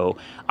 months ago,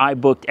 I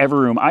booked every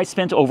room. I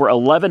spent over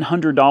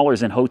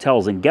 $1,100 in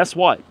hotels, and guess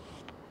what?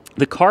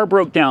 The car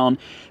broke down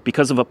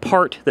because of a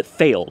part that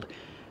failed.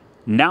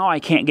 Now I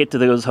can't get to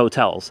those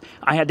hotels.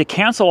 I had to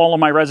cancel all of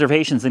my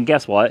reservations, and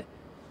guess what?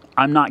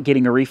 I'm not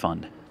getting a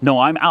refund. No,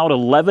 I'm out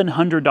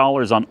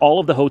 $1,100 on all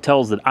of the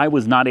hotels that I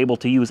was not able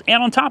to use.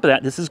 And on top of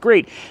that, this is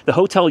great. The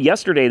hotel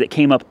yesterday that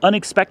came up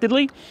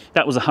unexpectedly,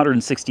 that was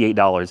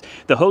 $168.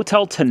 The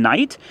hotel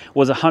tonight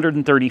was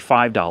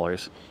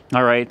 $135.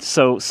 All right,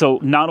 so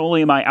not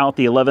only am I out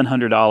the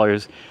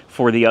 $1,100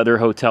 for the other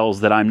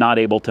hotels that I'm not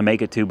able to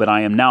make it to, but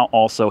I am now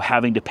also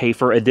having to pay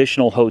for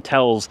additional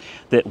hotels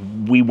that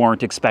we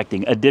weren't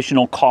expecting.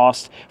 Additional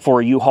cost for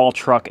a U-Haul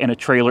truck and a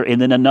trailer,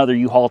 and then another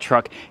U-Haul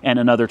truck and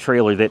another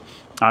trailer that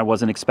I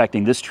wasn't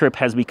expecting. This trip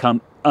has become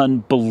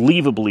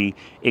unbelievably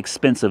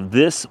expensive.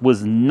 This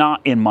was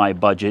not in my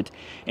budget,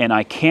 and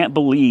I can't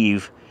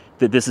believe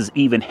that this is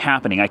even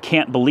happening. I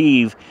can't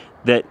believe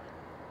that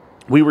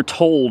we were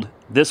told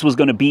this was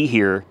going to be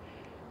here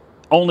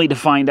only to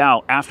find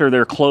out after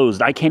they're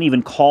closed. I can't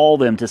even call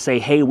them to say,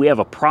 hey, we have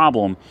a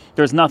problem.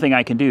 There's nothing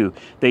I can do.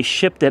 They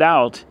shipped it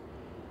out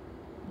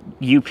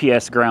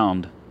UPS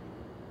ground.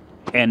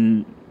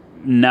 And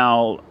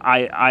now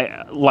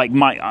I like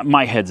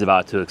my head's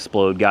about to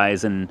explode,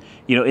 guys. And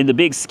you know, in the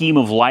big scheme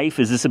of life,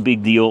 is this a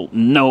big deal?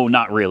 No,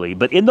 not really.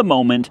 But in the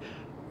moment,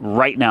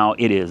 right now,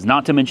 it is.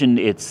 Not to mention,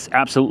 it's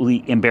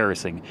absolutely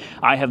embarrassing.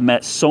 I have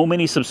met so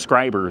many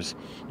subscribers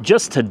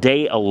just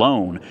today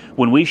alone.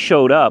 When we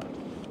showed up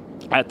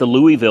at the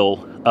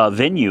Louisville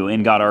venue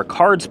and got our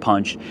cards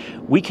punched,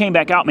 we came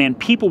back out, man.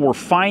 People were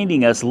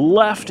finding us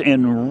left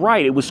and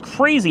right. It was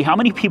crazy how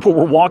many people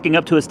were walking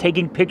up to us,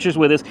 taking pictures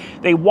with us.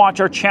 They watch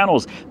our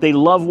channels. They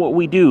love what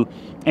we do.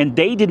 And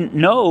they didn't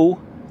know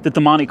that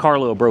the Monte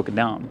Carlo had broken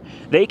down.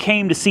 They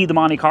came to see the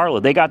Monte Carlo.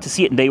 They got to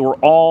see it, and they were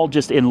all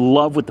just in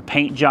love with the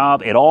paint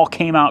job. It all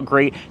came out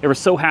great. They were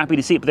so happy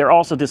to see it, but they're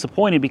also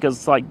disappointed because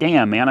it's like,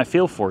 damn, man, I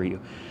feel for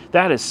you.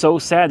 That is so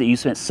sad that you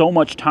spent so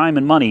much time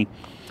and money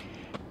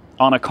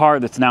on a car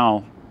that's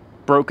now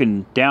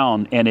broken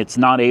down and it's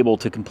not able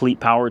to complete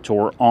power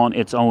tour on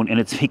its own, and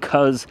it's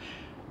because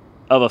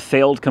of a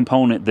failed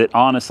component that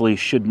honestly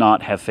should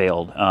not have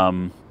failed.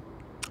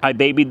 I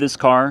babied this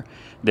car.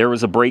 There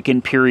was a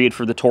break-in period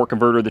for the torque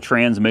converter, the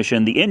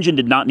transmission. The engine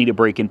did not need a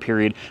break-in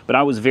period, but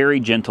I was very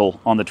gentle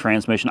on the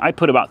transmission. I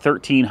put about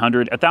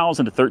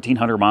 1,000 to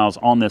 1,300 miles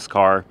on this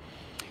car,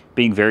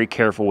 being very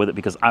careful with it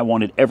because I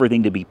wanted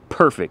everything to be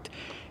perfect.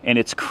 And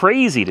it's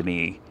crazy to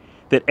me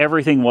that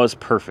everything was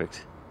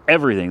perfect.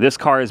 Everything. This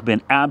car has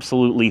been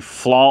absolutely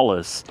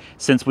flawless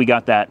since we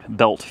got that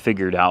belt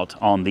figured out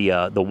on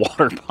the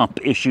water pump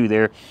issue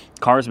there.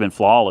 Car's been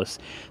flawless.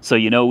 So,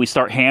 you know, we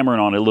start hammering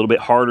on it a little bit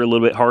harder, a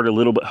little bit harder, a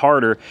little bit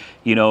harder,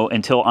 you know,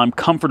 until I'm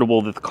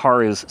comfortable that the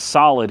car is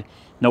solid,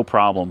 no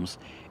problems.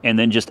 And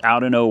then just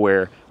out of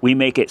nowhere, we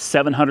make it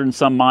 700 and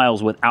some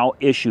miles without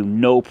issue,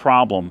 no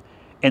problem.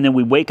 And then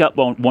we wake up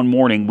one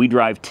morning, we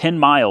drive 10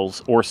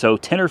 miles or so,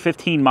 10 or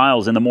 15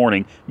 miles in the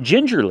morning,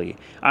 gingerly.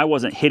 I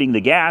wasn't hitting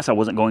the gas, I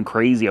wasn't going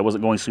crazy, I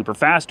wasn't going super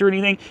fast or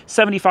anything.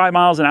 75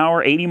 miles an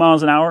hour, 80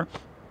 miles an hour.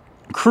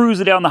 Cruise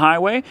it down the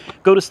highway,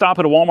 go to stop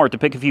at a Walmart to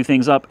pick a few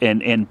things up,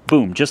 and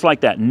boom, just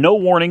like that. No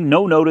warning,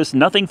 no notice,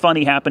 nothing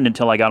funny happened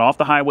until I got off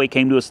the highway,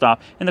 came to a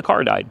stop, and the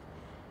car died.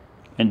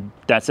 And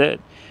that's it.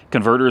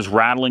 Converters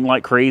rattling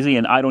like crazy,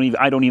 and I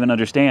don't even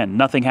understand.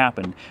 Nothing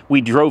happened. We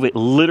drove it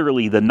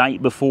literally the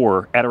night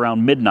before at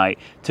around midnight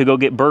to go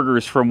get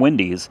burgers from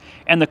Wendy's,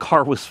 and the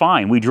car was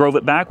fine. We drove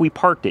it back, we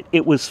parked it.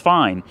 It was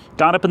fine.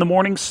 Got up in the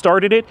morning,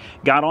 started it,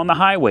 got on the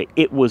highway.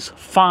 It was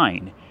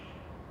fine.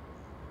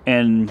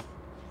 And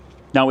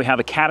now we have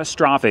a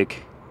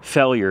catastrophic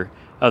failure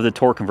of the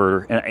torque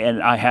converter,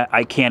 and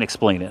I can't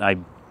explain it.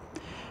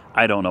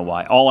 I don't know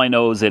why. All I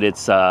know is that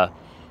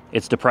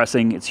it's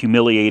depressing, it's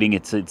humiliating,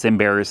 it's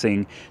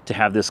embarrassing to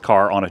have this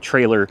car on a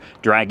trailer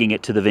dragging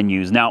it to the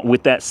venues. Now,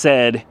 with that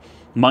said,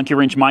 Monkey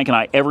Wrench Mike and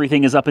I,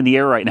 everything is up in the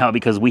air right now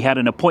because we had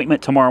an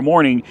appointment tomorrow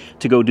morning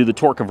to go do the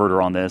torque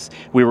converter on this.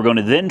 We were going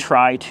to then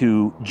try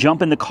to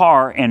jump in the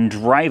car and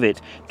drive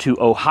it to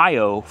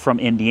Ohio from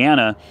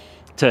Indiana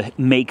to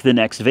make the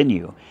next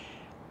venue.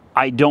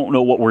 I don't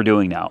know what we're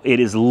doing now. It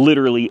is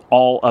literally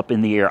all up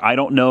in the air. I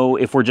don't know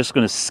if we're just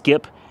going to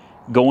skip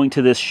going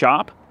to this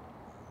shop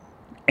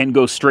and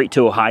go straight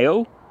to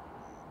Ohio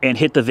and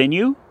hit the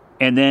venue,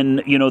 and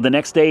then, you know, the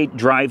next day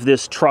drive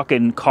this truck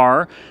and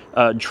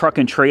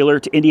trailer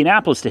to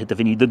Indianapolis to hit the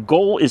venue. The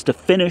goal is to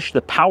finish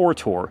the power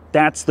tour.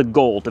 That's the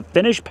goal, to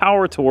finish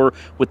power tour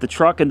with the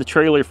truck and the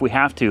trailer if we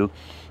have to.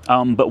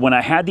 But when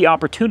I had the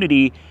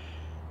opportunity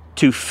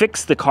to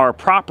fix the car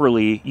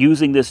properly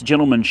using this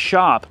gentleman's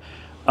shop,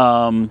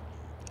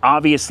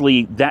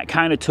 obviously that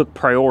kind of took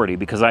priority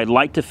because I'd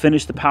like to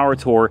finish the power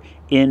tour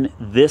in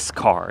this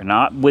car,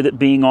 not with it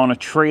being on a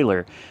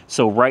trailer.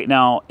 So right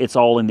now it's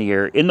all in the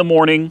air. In the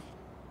morning,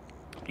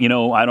 you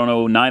know, I don't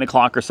know, 9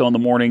 o'clock or so in the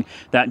morning,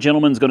 that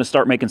gentleman's going to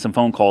start making some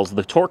phone calls.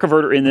 The torque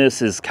converter in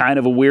this is kind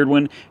of a weird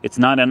one. It's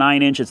not a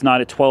 9-inch, it's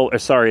not a 12, or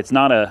sorry, it's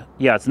not a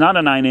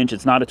 9-inch,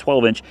 it's not a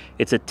 12-inch,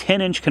 it's a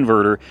 10-inch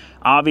converter.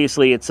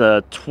 Obviously, it's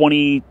a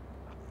 20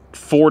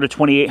 4 to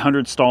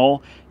 2800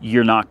 stall,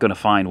 you're not going to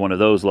find one of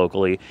those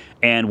locally.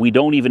 And we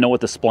don't even know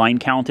what the spline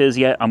count is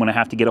yet. I'm going to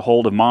have to get a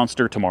hold of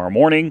Monster tomorrow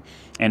morning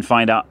and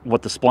find out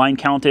what the spline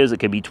count is. It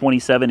could be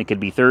 27, it could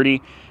be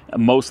 30,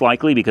 most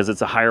likely, because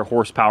it's a higher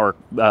horsepower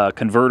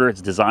converter.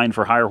 It's designed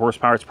for higher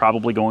horsepower. It's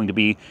probably going to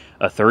be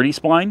a 30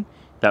 spline.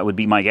 That would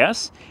be my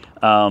guess.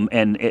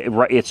 And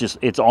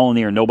it's all in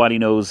the air. Nobody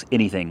knows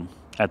anything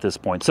at this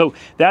point. So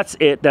that's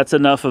it. That's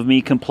enough of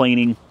me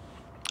complaining.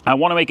 I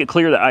want to make it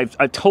clear that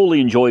I've totally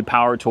enjoyed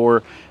Power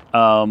Tour.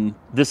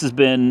 This has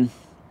been,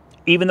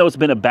 even though it's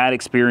been a bad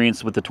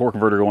experience with the torque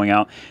converter going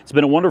out, it's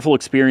been a wonderful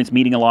experience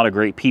meeting a lot of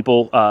great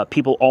people,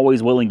 people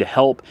always willing to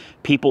help,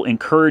 people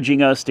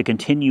encouraging us to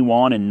continue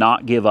on and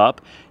not give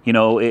up. You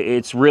know,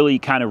 it's really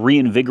kind of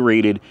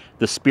reinvigorated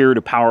the spirit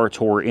of Power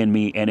Tour in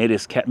me, and it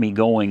has kept me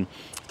going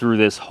through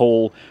this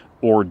whole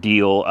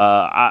ordeal.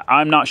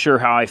 I'm not sure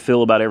how I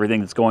feel about everything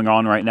that's going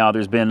on right now.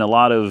 There's been a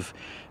lot of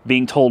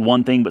being told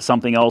one thing, but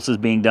something else is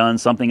being done.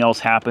 Something else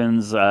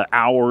happens,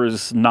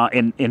 hours not.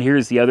 And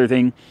here's the other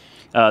thing.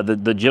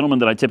 The gentleman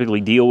that I typically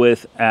deal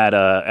with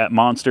at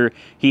Monster,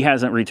 he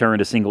hasn't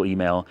returned a single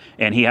email,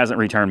 and he hasn't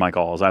returned my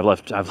calls. I've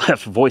left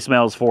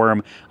voicemails for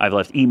him. I've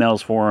left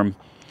emails for him.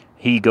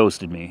 He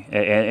ghosted me,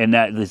 and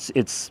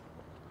it's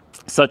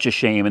such a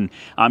shame. And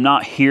I'm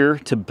not here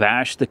to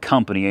bash the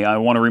company. I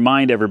want to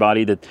remind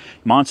everybody that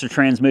Monster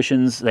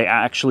Transmissions, they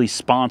actually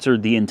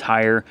sponsored the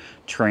entire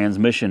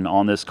transmission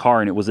on this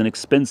car, and it was an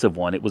expensive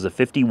one. It was a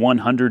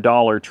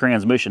 $5,100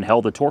 transmission.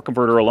 Hell, the torque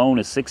converter alone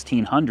is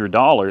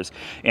 $1,600,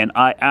 and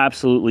I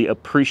absolutely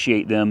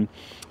appreciate them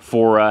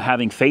for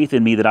having faith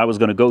in me that I was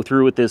going to go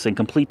through with this and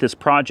complete this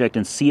project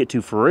and see it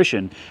to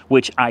fruition,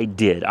 which I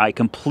did. I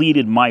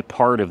completed my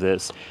part of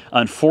this.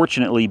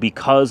 Unfortunately,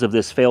 because of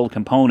this failed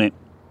component,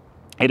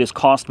 it has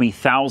cost me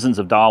thousands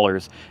of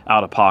dollars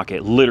out of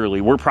pocket. Literally,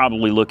 we're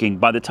probably looking,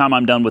 by the time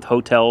I'm done with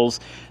hotels,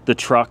 the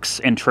trucks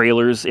and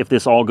trailers, if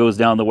this all goes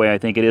down the way I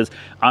think it is,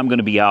 I'm going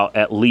to be out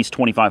at least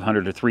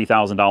 $2,500 to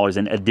 $3,000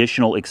 in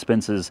additional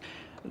expenses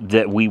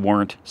that we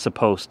weren't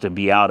supposed to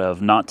be out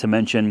of. Not to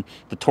mention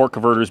the torque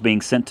converters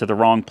being sent to the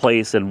wrong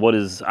place, and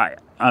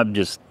I'm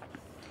just,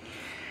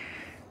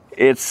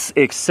 it's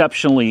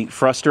exceptionally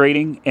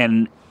frustrating.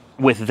 And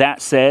with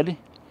that said,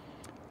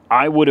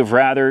 I would have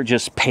rather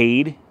just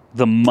paid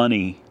the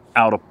money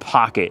out of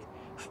pocket.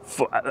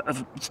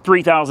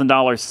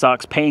 $3,000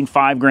 sucks. Paying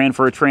 $5,000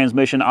 for a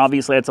transmission,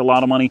 obviously that's a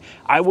lot of money.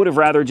 I would have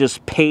rather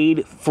just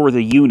paid for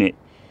the unit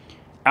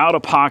out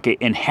of pocket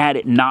and had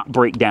it not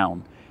break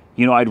down.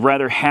 You know, I'd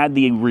rather had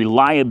the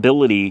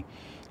reliability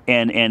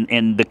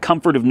and the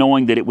comfort of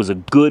knowing that it was a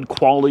good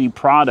quality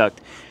product.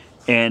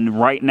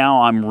 And right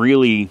now I'm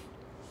really,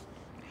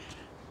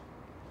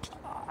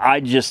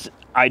 I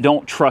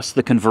don't trust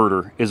the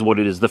converter is what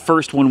it is. The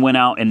first one went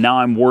out, and now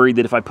I'm worried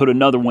that if I put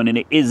another one in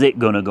it, is it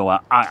going to go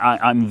out?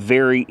 I'm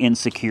very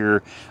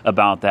insecure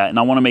about that. And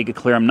I want to make it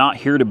clear, I'm not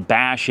here to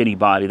bash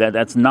anybody.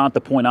 That's not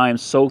the point. I am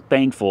so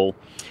thankful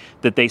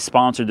that they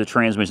sponsored the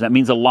transmission. That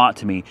means a lot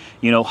to me.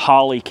 You know,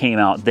 Holley came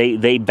out.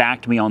 They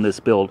backed me on this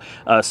build.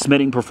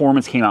 Smitting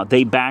Performance came out.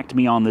 They backed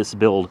me on this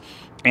build.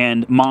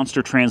 And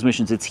Monster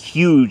Transmissions, it's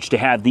huge to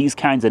have these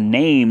kinds of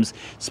names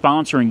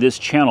sponsoring this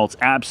channel. It's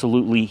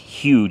absolutely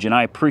huge, and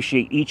I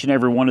appreciate each and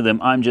every one of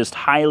them. I'm just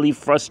highly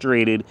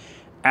frustrated,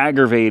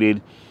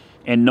 aggravated,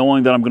 and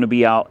knowing that I'm going to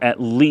be out at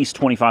least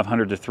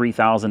 $2,500 to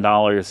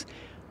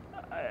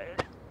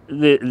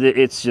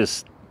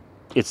 $3,000.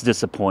 It's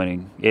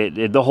disappointing.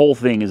 The whole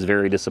thing is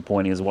very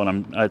disappointing.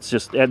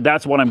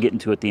 That's what I'm getting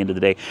to at the end of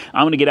the day.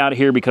 I'm going to get out of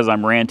here because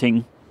I'm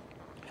ranting,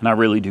 and I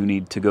really do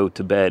need to go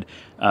to bed.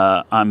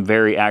 I'm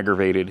very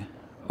aggravated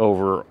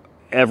over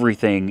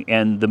everything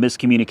and the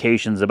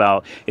miscommunications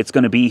about it's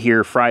going to be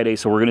here Friday,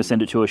 so we're going to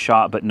send it to a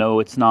shop, but no,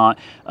 it's not.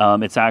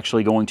 It's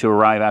actually going to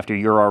arrive after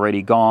you're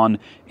already gone,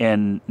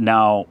 and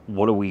now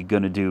what are we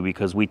going to do?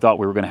 Because we thought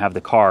we were going to have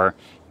the car.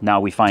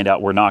 Now we find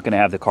out we're not going to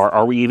have the car.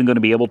 Are we even going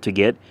to be able to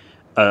get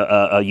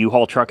a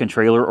U-Haul truck and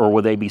trailer, or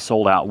will they be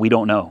sold out? We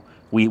don't know.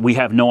 We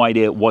have no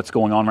idea what's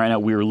going on right now.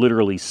 We're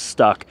literally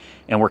stuck,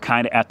 and we're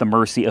kind of at the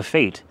mercy of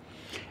fate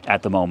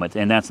at the moment,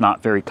 and that's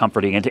not very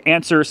comforting. And to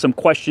answer some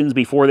questions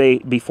before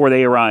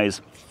they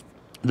arise,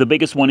 the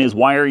biggest one is,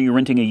 why are you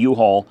renting a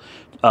U-Haul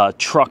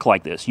truck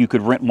like this? You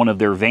could rent one of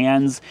their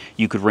vans,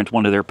 you could rent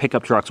one of their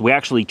pickup trucks. We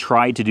actually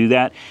tried to do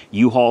that.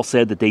 U-Haul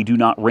said that they do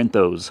not rent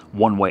those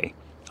one way.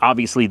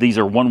 Obviously, these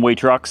are one-way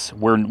trucks.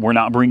 We're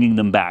not bringing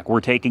them back.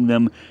 We're taking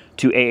them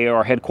to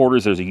AAR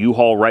headquarters. There's a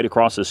U-Haul right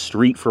across the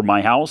street from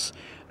my house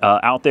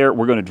out there.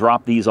 We're going to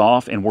drop these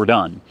off, and we're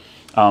done.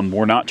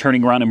 We're not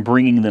turning around and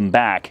bringing them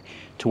back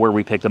to where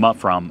we picked them up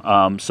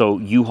from. So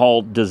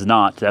U-Haul does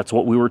not. That's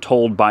what we were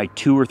told by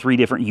 2 or 3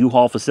 different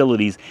U-Haul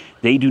facilities.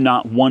 They do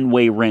not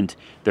one-way rent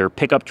their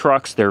pickup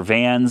trucks, their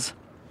vans.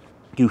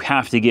 You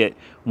have to get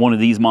one of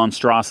these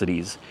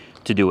monstrosities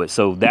to do it.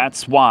 So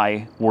that's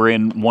why we're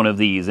in one of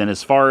these. And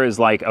as far as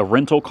like a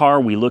rental car,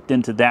 we looked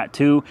into that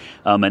too.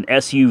 An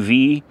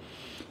SUV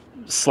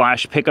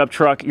 / pickup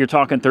truck, you're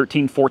talking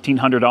 $1,300,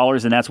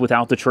 $1,400, and that's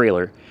without the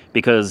trailer.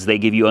 because they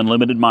give you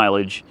unlimited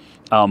mileage.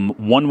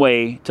 One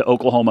way to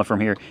Oklahoma from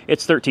here,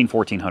 it's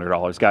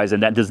 $1,400, guys,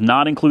 and that does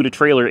not include a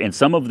trailer, and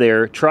some of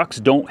their trucks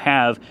don't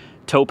have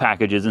tow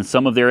packages, and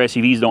some of their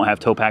SUVs don't have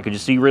tow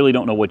packages, so you really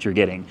don't know what you're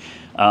getting.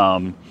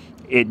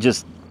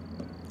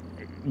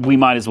 We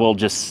might as well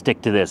just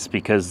stick to this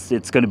because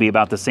it's going to be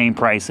about the same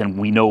price, and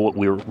we know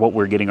what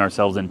we're getting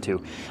ourselves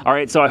into. All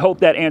right, so I hope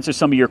that answers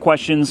some of your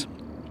questions.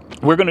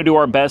 We're going to do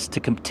our best to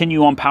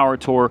continue on Power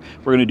Tour.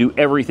 We're going to do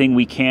everything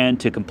we can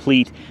to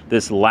complete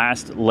this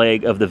last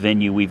leg of the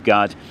venue. We've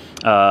got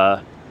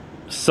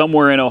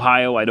somewhere in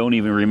Ohio, I don't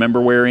even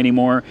remember where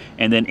anymore,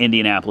 and then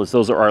Indianapolis.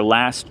 Those are our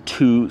last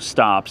 2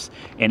 stops,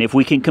 and if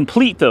we can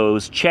complete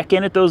those, check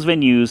in at those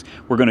venues,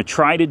 we're going to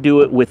try to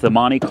do it with the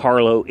Monte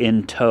Carlo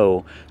in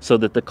tow so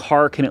that the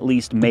car can at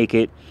least make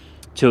it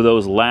to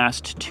those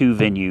last 2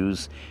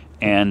 venues,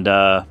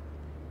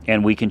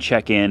 and we can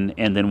check in,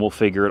 and then we'll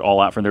figure it all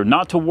out from there.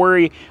 Not to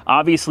worry.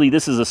 Obviously,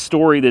 this is a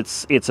story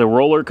it's a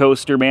roller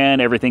coaster, man.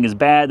 Everything is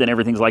bad, then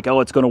everything's like, oh,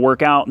 it's going to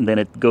work out, and then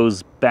it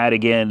goes bad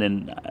again,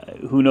 and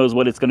who knows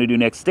what it's going to do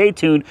next. Stay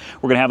tuned.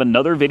 We're going to have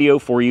another video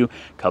for you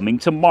coming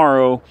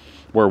tomorrow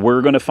where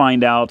we're going to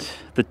find out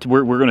that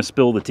we're going to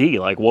spill the tea.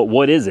 Like,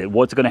 what is it?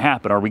 What's going to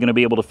happen? Are we going to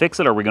be able to fix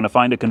it? Are we going to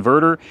find a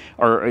converter?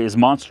 Or is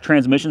Monster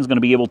Transmissions going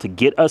to be able to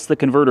get us the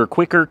converter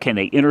quicker? Can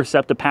they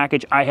intercept a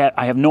package? I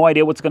have no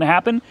idea what's going to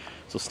happen.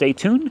 So stay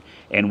tuned,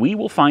 and we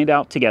will find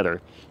out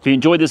together. If you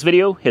enjoyed this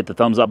video, hit the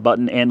thumbs up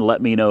button and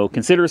let me know.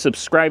 Consider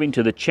subscribing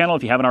to the channel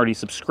if you haven't already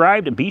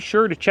subscribed. And be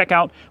sure to check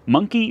out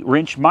Monkey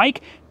Wrench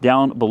Mike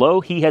down below.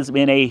 He has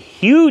been a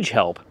huge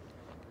help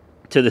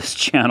to this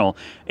channel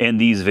and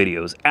these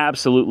videos.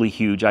 Absolutely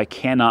huge. I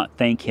cannot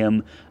thank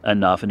him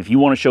enough. And if you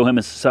want to show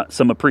him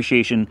some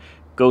appreciation,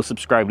 go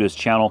subscribe to his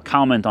channel,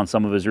 comment on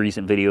some of his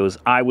recent videos.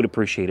 I would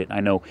appreciate it.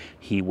 I know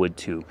he would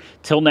too.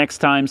 Till next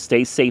time,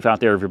 stay safe out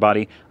there,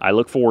 everybody. I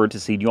look forward to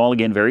seeing you all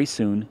again very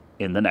soon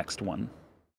in the next one.